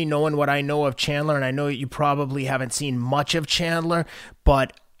paper, to me, knowing what I know of Chandler, and I know you probably haven't seen much of Chandler,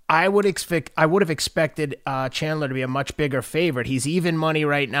 but I would have expected Chandler to be a much bigger favorite. He's even money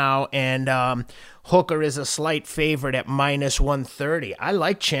right now, and Hooker is a slight favorite at minus 130. I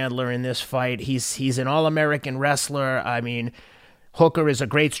like Chandler in this fight. He's an all-American wrestler. I mean, Hooker is a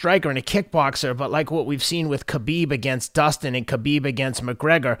great striker and a kickboxer, but like what we've seen with Khabib against Dustin and Khabib against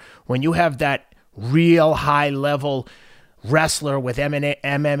McGregor, when you have that real high-level wrestler with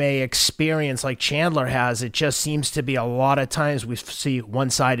MMA experience like Chandler has, it just seems to be a lot of times we see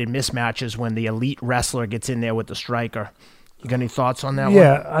one-sided mismatches when the elite wrestler gets in there with the striker. You got any thoughts on that one?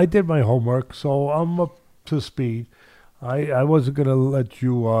 Yeah, I did my homework, so I'm up to speed. I wasn't going to let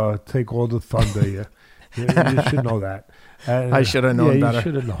you take all the thunder here. You should know that. I should have known better. You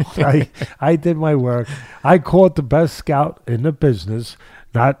should have known. I did my work. I caught the best scout in the business,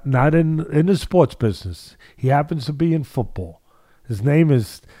 not in the sports business. He happens to be in football. His name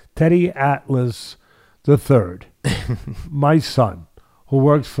is Teddy Atlas III, my son, who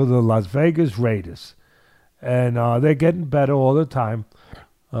works for the Las Vegas Raiders. And they're getting better all the time.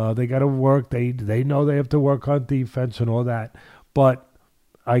 They got to work. They know they have to work on defense and all that. But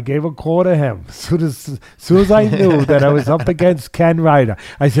I gave a call to him as soon as I knew that I was up against Ken Ryder.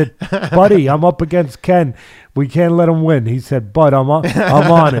 I said, buddy, I'm up against Ken. We can't let him win. He said, bud, I'm on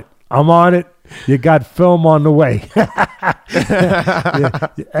it. I'm on it. You got film on the way. Yeah.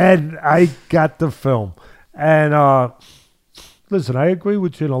 And I got the film. And listen, I agree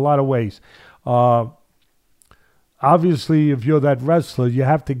with you in a lot of ways. Obviously, if you're that wrestler, you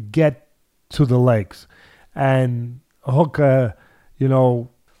have to get to the legs. And Hooker, you know,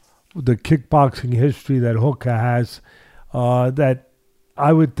 the kickboxing history that Hooker has, that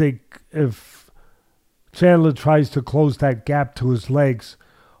I would think if Chandler tries to close that gap to his legs,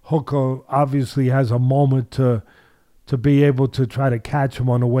 Hooker obviously has a moment to be able to try to catch him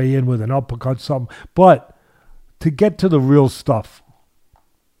on the way in with an uppercut, something. But to get to the real stuff,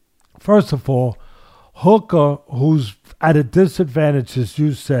 first of all, Hooker, who's at a disadvantage, as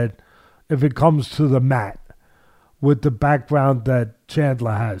you said, if it comes to the mat, with the background that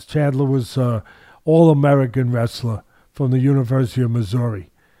Chandler has. Chandler was an all-American wrestler from the University of Missouri.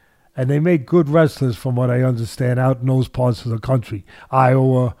 And they make good wrestlers, from what I understand, out in those parts of the country.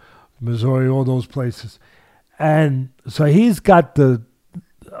 Iowa, Missouri, all those places. And so he's got the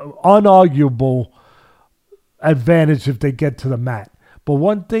unarguable advantage if they get to the mat. But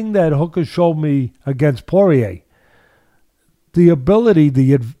one thing that Hooker showed me against Poirier, the ability,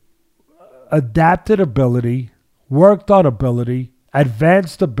 the adapted ability, worked on ability,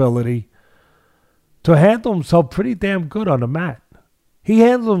 advanced ability to handle himself pretty damn good on the mat. He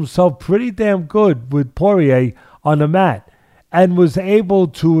handled himself pretty damn good with Poirier on the mat and was able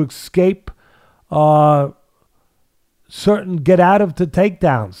to escape get out of the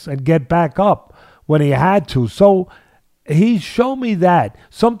takedowns and get back up when he had to. So he showed me that.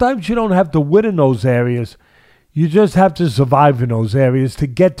 Sometimes you don't have to win in those areas. You just have to survive in those areas to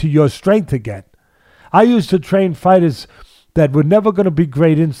get to your strength again. I used to train fighters that were never going to be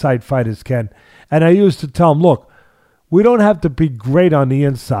great inside fighters, Ken. And I used to tell them, look, we don't have to be great on the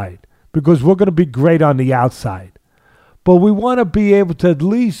inside because we're going to be great on the outside. But we want to be able to at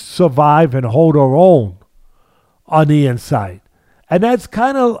least survive and hold our own on the inside. And that's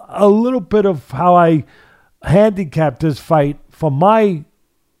kind of a little bit of how I handicap this fight from my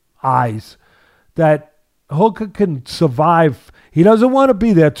eyes, that Hooker can survive. He doesn't want to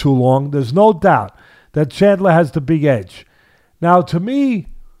be there too long. There's no doubt that Chandler has the big edge. Now, to me,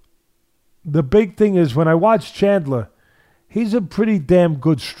 the big thing is when I watch Chandler, he's a pretty damn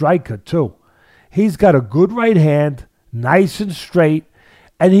good striker, too. He's got a good right hand nice and straight,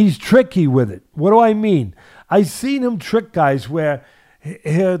 and he's tricky with it. What do I mean? I've seen him trick guys where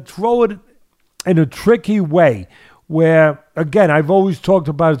he'll throw it in a tricky way where, again, I've always talked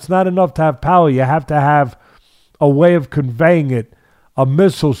about it's not enough to have power. You have to have a way of conveying it, a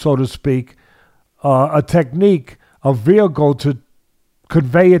missile, so to speak, a technique, a vehicle to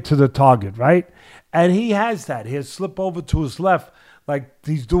convey it to the target, right? And he has that. He'll slip over to his left like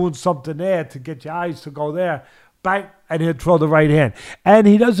he's doing something there to get your eyes to go there. Bang, and he'll throw the right hand. And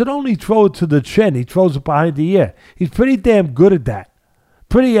he doesn't only throw it to the chin, he throws it behind the ear. He's pretty damn good at that.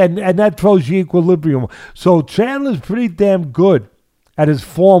 And that throws you equilibrium. So Chandler's pretty damn good at his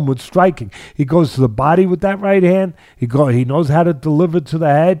form with striking. He goes to the body with that right hand. He knows how to deliver to the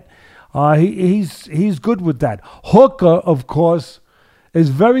head. He's good with that. Hooker, of course, is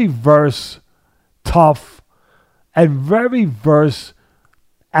very tough, and very versed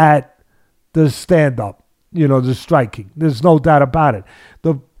at the stand-up, the striking. There's no doubt about it.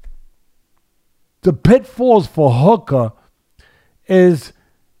 The pitfalls for Hooker is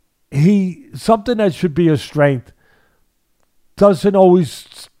something that should be a strength doesn't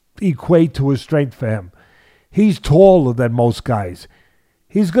always equate to a strength for him. He's taller than most guys.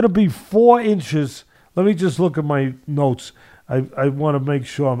 He's going to be 4 inches. Let me just look at my notes. I want to make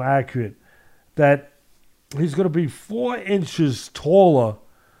sure I'm accurate. That he's going to be 4 inches taller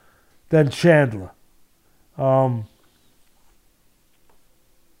than Chandler. We'll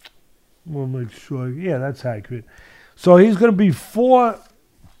make sure. Yeah, that's accurate. So he's going to be 4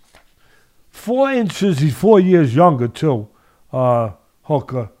 inches. He's 4 years younger, too,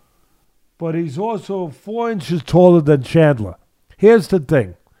 Hooker. But he's also 4 inches taller than Chandler. Here's the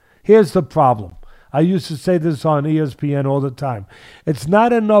thing. Here's the problem. I used to say this on ESPN all the time. It's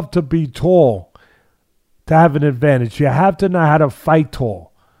not enough to be tall to have an advantage. You have to know how to fight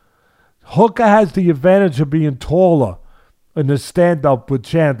tall. Hooker has the advantage of being taller in the stand-up with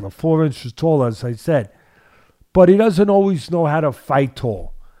Chandler, 4 inches taller, as I said. But he doesn't always know how to fight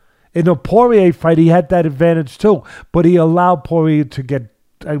tall. In a Poirier fight, he had that advantage too, but he allowed Poirier to get...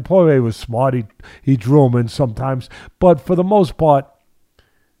 And Poirier was smart. He drew him in sometimes. But for the most part,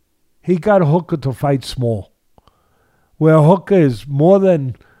 he got Hooker to fight small, where Hooker is more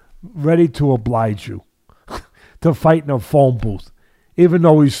than ready to oblige you to fight in a phone booth, even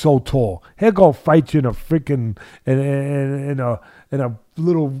though he's so tall. He'll go fight you in a freaking in a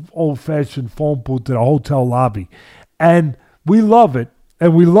little old-fashioned phone booth in a hotel lobby, and we love it,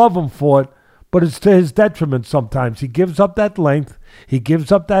 and we love him for it. But it's to his detriment sometimes. He gives up that length, he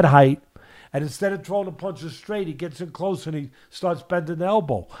gives up that height. And instead of throwing the punches straight, he gets in close and he starts bending the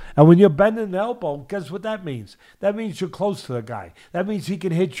elbow. And when you're bending the elbow, guess what that means? That means you're close to the guy. That means he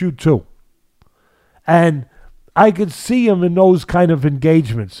can hit you too. And I could see him in those kind of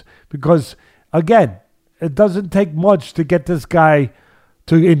engagements because, again, it doesn't take much to get this guy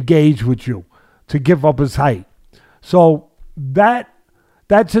to engage with you, to give up his height. So that's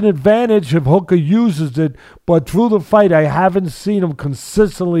an advantage if Hooker uses it. But through the fight, I haven't seen him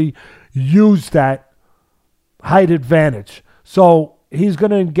consistently use that height advantage. So he's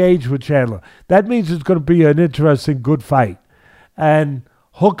going to engage with Chandler. That means it's going to be an interesting, good fight. And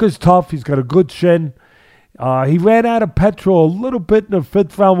Hooker's tough. He's got a good chin. He ran out of petrol a little bit in the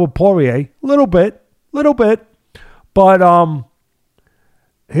 5th round with Poirier. Little bit. But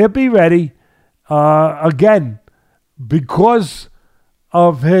he'll be ready. Again, because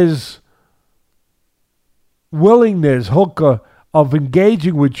of his willingness, Hooker, of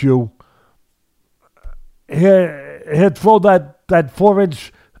engaging with you, he'll throw that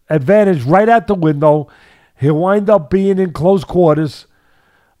 4-inch advantage right out the window. He'll wind up being in close quarters.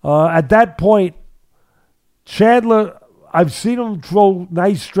 At that point, Chandler, I've seen him throw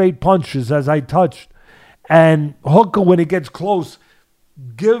nice straight punches, as I touched. And Hooker, when he gets close,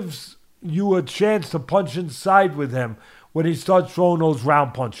 gives you a chance to punch inside with him when he starts throwing those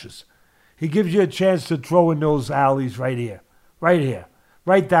round punches. He gives you a chance to throw in those alleys right here,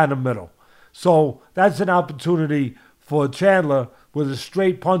 right down the middle. So that's an opportunity for Chandler with his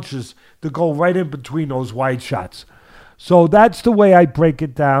straight punches to go right in between those wide shots. So that's the way I break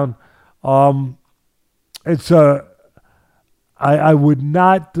it down. I would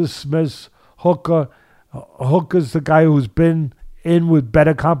not dismiss Hooker. Hooker's the guy who's been in with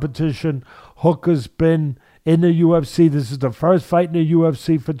better competition. Hooker's been in the UFC. This is the first fight in the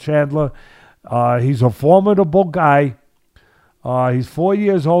UFC for Chandler. He's a formidable guy. He's 4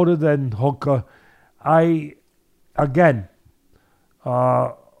 years older than Hooker.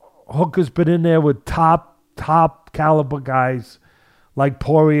 Hooker's been in there with top caliber guys like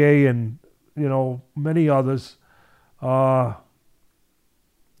Poirier and many others. It's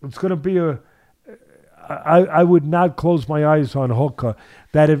going to be I would not close my eyes on Hooker.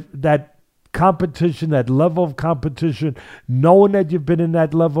 That competition, that level of competition, knowing that you've been in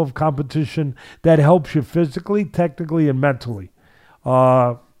that level of competition, that helps you physically, technically, and mentally.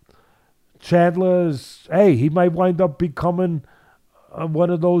 Chandler he might wind up becoming one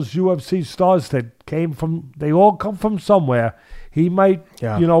of those UFC stars that they all come from somewhere. He might,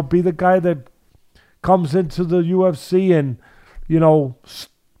 be the guy that comes into the UFC and,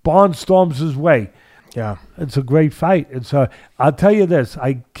 barnstorms his way. Yeah. It's a great fight. I'll tell you this,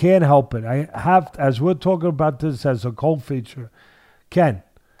 I can't help it. I have, as we're talking about this as a cold feature, Ken,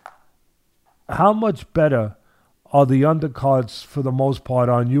 how much better are the undercards for the most part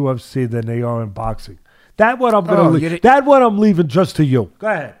on UFC than they are in boxing? That's what I'm leaving just to you. Go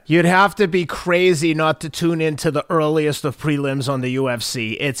ahead. You'd have to be crazy not to tune into the earliest of prelims on the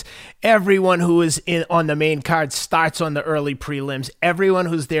UFC. It's everyone who is on the main card starts on the early prelims. Everyone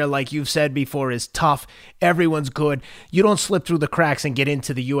who's there, like you've said before, is tough. Everyone's good. You don't slip through the cracks and get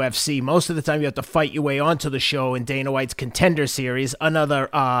into the UFC. Most of the time, you have to fight your way onto the show in Dana White's Contender Series. Another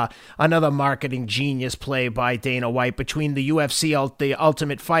marketing genius play by Dana White between the UFC, the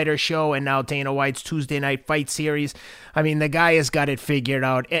Ultimate Fighter show, and now Dana White's Tuesday Night Fight Series. I mean, the guy has got it figured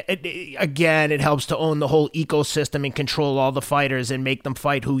out. Again, it helps to own the whole ecosystem and control all the fighters and make them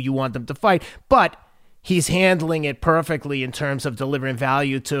fight who you want them to fight. But he's handling it perfectly in terms of delivering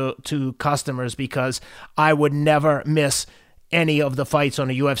value to customers, because I would never miss any of the fights on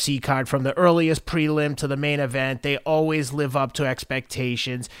a UFC card from the earliest prelim to the main event. They always live up to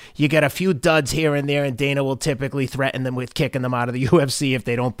expectations. You get a few duds here and there, and Dana will typically threaten them with kicking them out of the UFC if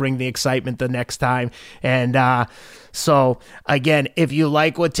they don't bring the excitement the next time. And so, again, if you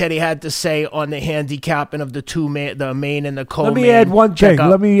like what Teddy had to say on the handicapping of the main and the co-main. Let me add one thing.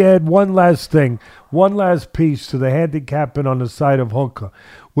 Let me add one last thing. One last piece to the handicapping on the side of Hooker.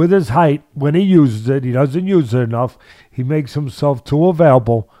 With his height, when he uses it, he doesn't use it enough. He makes himself too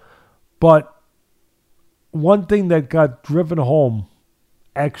available. But one thing that got driven home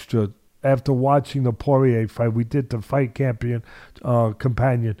extra after watching the Poirier fight, we did the fight companion.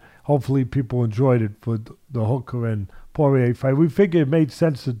 Hopefully people enjoyed it for the Hooker and Poirier fight. We figured it made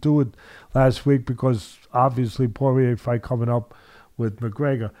sense to do it last week because obviously Poirier fight coming up with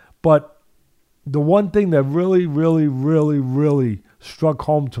McGregor. But the one thing that really, really, really, really struck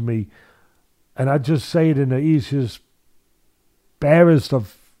home to me, and I just say it in the easiest, barest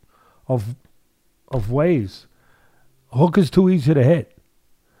of ways, Hooker's too easy to hit.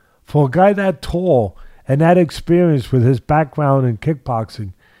 For a guy that tall and that experienced with his background in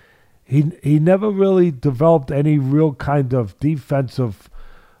kickboxing, he never really developed any real kind of defensive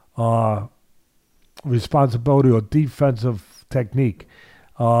responsibility or defensive technique.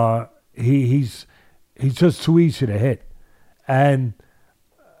 He's just too easy to hit. And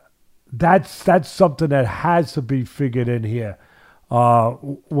that's something that has to be figured in here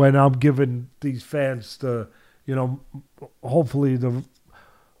when I'm giving these fans hopefully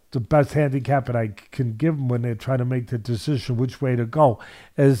the best handicap that I can give them when they're trying to make the decision which way to go,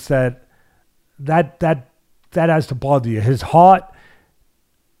 is that has to bother you. His heart,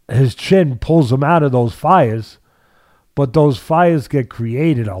 his chin pulls him out of those fires. But those fires get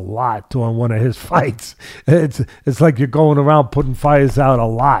created a lot during one of his fights. It's like you're going around putting fires out a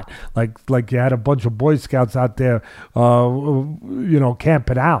lot. Like you had a bunch of Boy Scouts out there,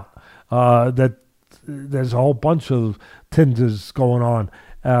 camping out. That there's a whole bunch of tinders going on,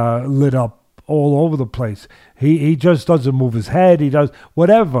 lit up all over the place. He just doesn't move his head. He does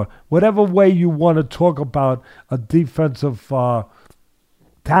whatever way you want to talk about a defensive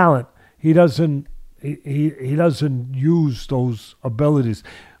talent. He doesn't. He doesn't use those abilities.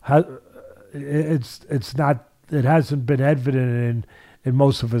 It's not. It hasn't been evident in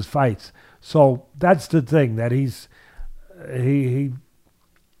most of his fights. So that's the thing that he's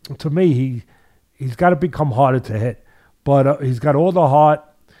to me he's got to become harder to hit. But he's got all the heart.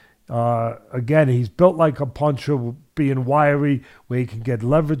 Again, he's built like a puncher, being wiry, where he can get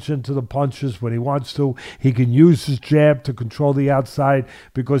leverage into the punches when he wants to. He can use his jab to control the outside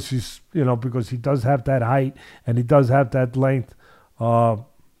because because he does have that height and he does have that length.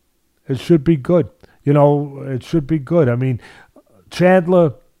 It should be good. It should be good. I mean,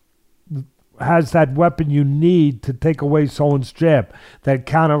 Chandler has that weapon you need to take away someone's jab, that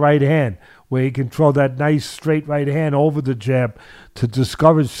counter right hand, where he can throw that nice straight right hand over the jab to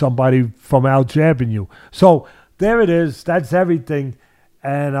discourage somebody from out-jabbing you. So there it is. That's everything.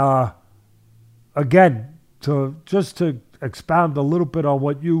 And again, to expound a little bit on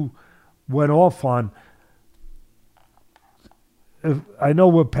what you went off on, I know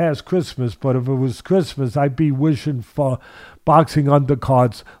we're past Christmas, but if it was Christmas, I'd be wishing for boxing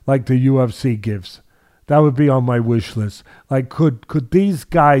undercards like the UFC gives. That would be on my wish list. Like, could these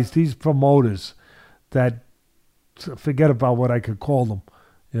guys, these promoters that, forget about what I could call them,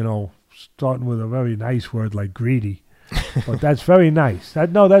 starting with a very nice word like greedy. But that's very nice.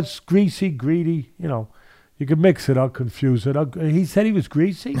 That's greasy, greedy, You could mix it up, confuse it. He said he was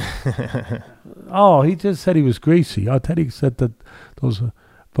greasy? Oh, he just said he was greasy. Teddy said that those are,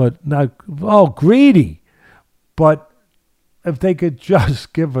 but not, greedy. But if they could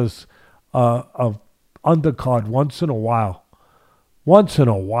just give us a undercard once in a while,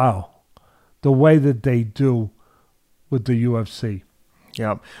 the way that they do with the UFC.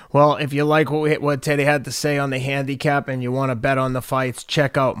 Yep. Well, if you like what Teddy had to say on the handicap and you want to bet on the fights,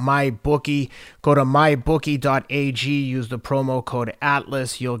 check out MyBookie. Go to mybookie.ag. Use the promo code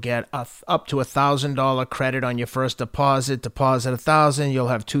ATLAS. You'll get up to $1,000 credit on your first deposit. Deposit $1,000. You'll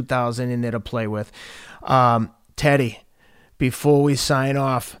have $2,000 in there to play with. Teddy, before we sign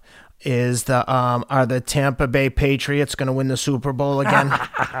off, are the Tampa Bay Patriots going to win the Super Bowl again?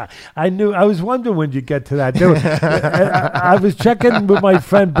 I was wondering when you get to that. I was checking with my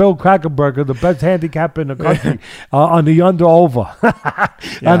friend Bill Krackenberger, the best handicapper in the country, on the under-over.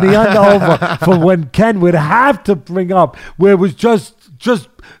 On the under-over for when Ken would have to bring up where it was just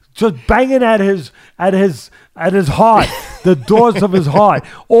banging at his heart, the doors of his heart,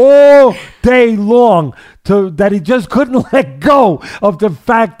 all day long, that he just couldn't let go of the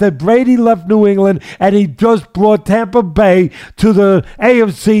fact that Brady left New England and he just brought Tampa Bay to the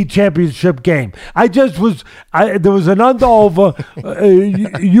AFC Championship game. There was an under-over.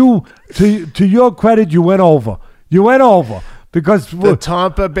 To your credit, you went over. Because the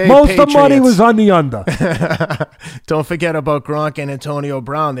Tampa Bay most Patriots. of the money was on the under. Don't forget about Gronk and Antonio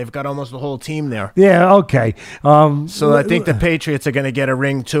Brown. They've got almost the whole team there. Yeah, okay. So I think the Patriots are going to get a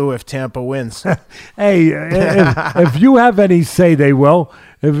ring, too, if Tampa wins. Hey, if you have any say, they will.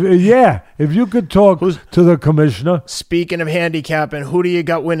 If you could talk to the commissioner. Speaking of handicapping, who do you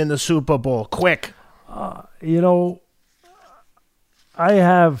got winning the Super Bowl? Quick. I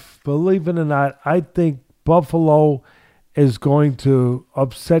have, believe it or not, I think Buffalo is going to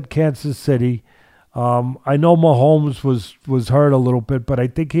upset Kansas City. I know Mahomes was hurt a little bit, but I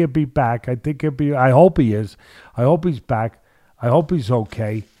think he'll be back. I hope he is. I hope he's back. I hope he's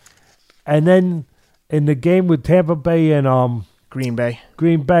okay. And then in the game with Tampa Bay and Green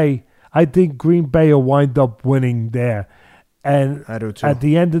Bay, I think Green Bay will wind up winning there. And I do too. At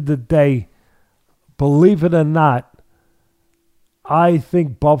the end of the day, believe it or not, I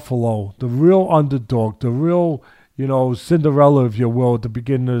think Buffalo, the real underdog, the real Cinderella, if you will, at the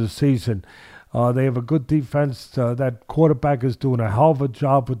beginning of the season. They have a good defense. That quarterback is doing a hell of a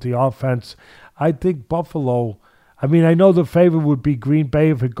job with the offense. I think Buffalo, I know the favorite would be Green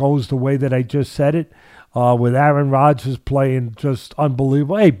Bay if it goes the way that I just said it, with Aaron Rodgers playing just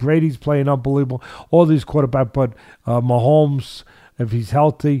unbelievable. Hey, Brady's playing unbelievable. All these quarterbacks, but Mahomes, if he's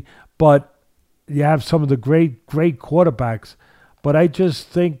healthy. But you have some of the great quarterbacks. But I just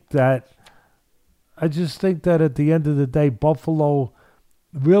think that at the end of the day, Buffalo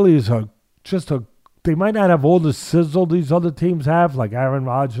really is they might not have all the sizzle these other teams have, like Aaron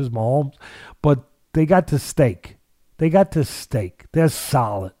Rodgers, Mahomes, but they got the steak. They're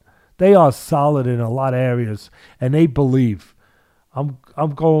solid. They are solid in a lot of areas, and they believe. I'm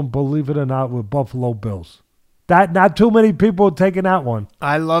going, believe it or not, with Buffalo Bills. That not too many people are taking that one.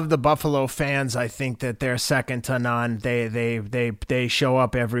 I love the Buffalo fans. I think that they're second to none. They show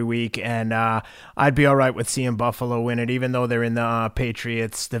up every week, and I'd be all right with seeing Buffalo win it, even though they're in the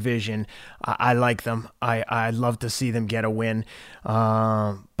Patriots division. I like them. I'd love to see them get a win.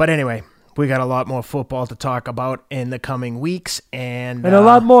 But anyway, we got a lot more football to talk about in the coming weeks. And a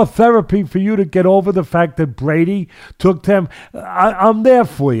lot more therapy for you to get over the fact that Brady took them. I'm there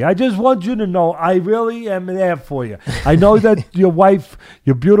for you. I just want you to know I really am there for you. I know that your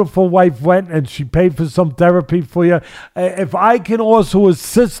beautiful wife went and she paid for some therapy for you. If I can also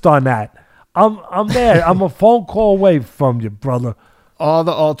assist on that, I'm there. I'm a phone call away from you, brother. All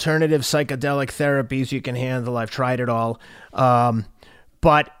the alternative psychedelic therapies you can handle. I've tried it all.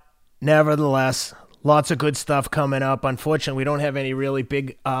 But nevertheless, lots of good stuff coming up. Unfortunately, we don't have any really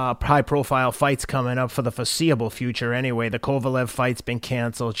big high-profile fights coming up for the foreseeable future anyway. The Kovalev fight's been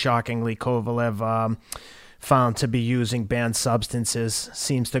canceled. Shockingly, Kovalev found to be using banned substances.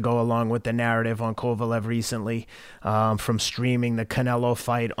 Seems to go along with the narrative on Kovalev recently from streaming the Canelo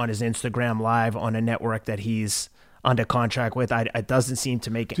fight on his Instagram Live on a network that he's under contract with. It doesn't seem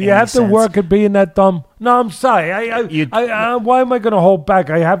to make any sense. Do you have to work at being that dumb? No, I'm sorry. Why am I going to hold back?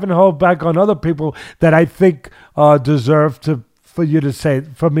 I haven't held back on other people that I think deserve for me to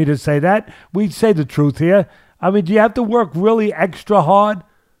say that. We say the truth here. Do you have to work really extra hard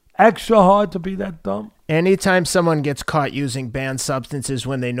extra hard to be that dumb. Anytime someone gets caught using banned substances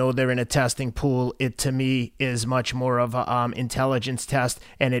when they know they're in a testing pool, it to me is much more of a intelligence test,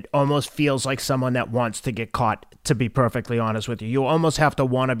 and it almost feels like someone that wants to get caught, to be perfectly honest with you. You almost have to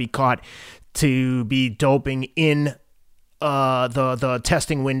want to be caught to be doping in the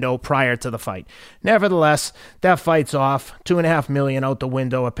testing window prior to the fight. Nevertheless, that fight's off. $2.5 million out the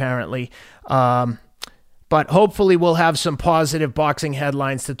window, apparently. But hopefully we'll have some positive boxing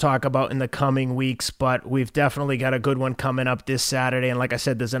headlines to talk about in the coming weeks. But we've definitely got a good one coming up this Saturday. And like I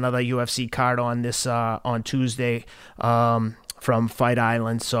said, there's another UFC card on this on Tuesday from Fight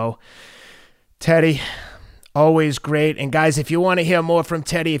Island. So, Teddy, always great. And guys, if you want to hear more from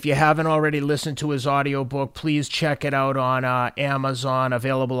Teddy, if you haven't already listened to his audiobook, please check it out on Amazon,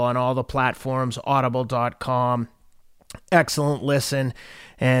 available on all the platforms, audible.com. Excellent listen.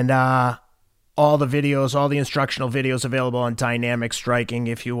 And all the videos, all the instructional videos available on Dynamic Striking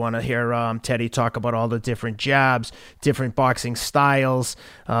if you want to hear Teddy talk about all the different jabs, different boxing styles,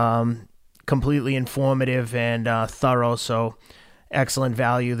 completely informative and thorough. So excellent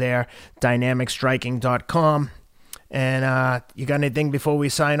value there. DynamicStriking.com. And you got anything before we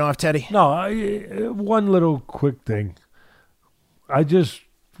sign off, Teddy? No, one little quick thing.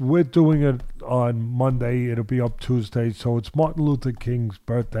 We're doing it on Monday. It'll be up Tuesday. So it's Martin Luther King's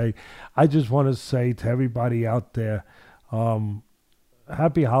birthday. I just want to say to everybody out there,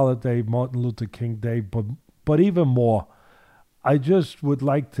 happy holiday, Martin Luther King Day. But even more, I just would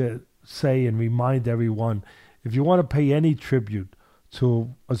like to say and remind everyone, if you want to pay any tribute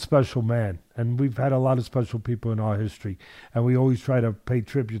to a special man, and we've had a lot of special people in our history, and we always try to pay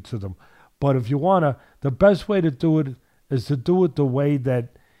tribute to them. But if you want to, the best way to do it is to do it the way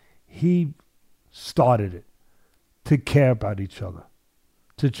that he started it, to care about each other,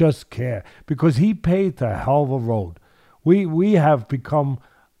 to just care, because he paved a hell of a road. We have become,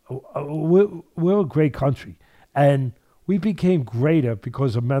 we're a great country, and we became greater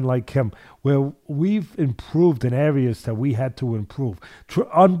because of men like him, where we've improved in areas that we had to improve.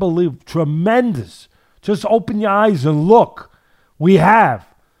 Unbelievable, tremendous. Just open your eyes and look. We have,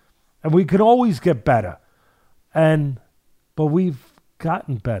 and we can always get better, but we've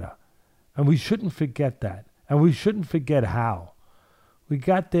gotten better. And we shouldn't forget that. And we shouldn't forget how. We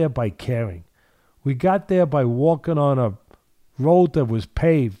got there by caring. We got there by walking on a road that was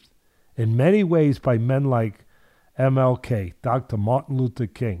paved in many ways by men like MLK, Dr. Martin Luther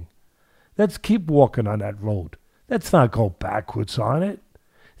King. Let's keep walking on that road. Let's not go backwards on it.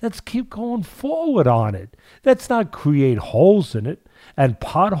 Let's keep going forward on it. Let's not create holes in it and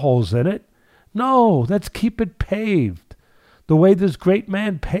potholes in it. No, let's keep it paved the way this great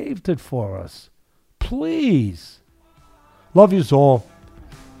man paved it for us. Please. Love yous all.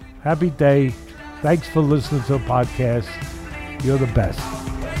 Happy day. Thanks for listening to the podcast. You're the best.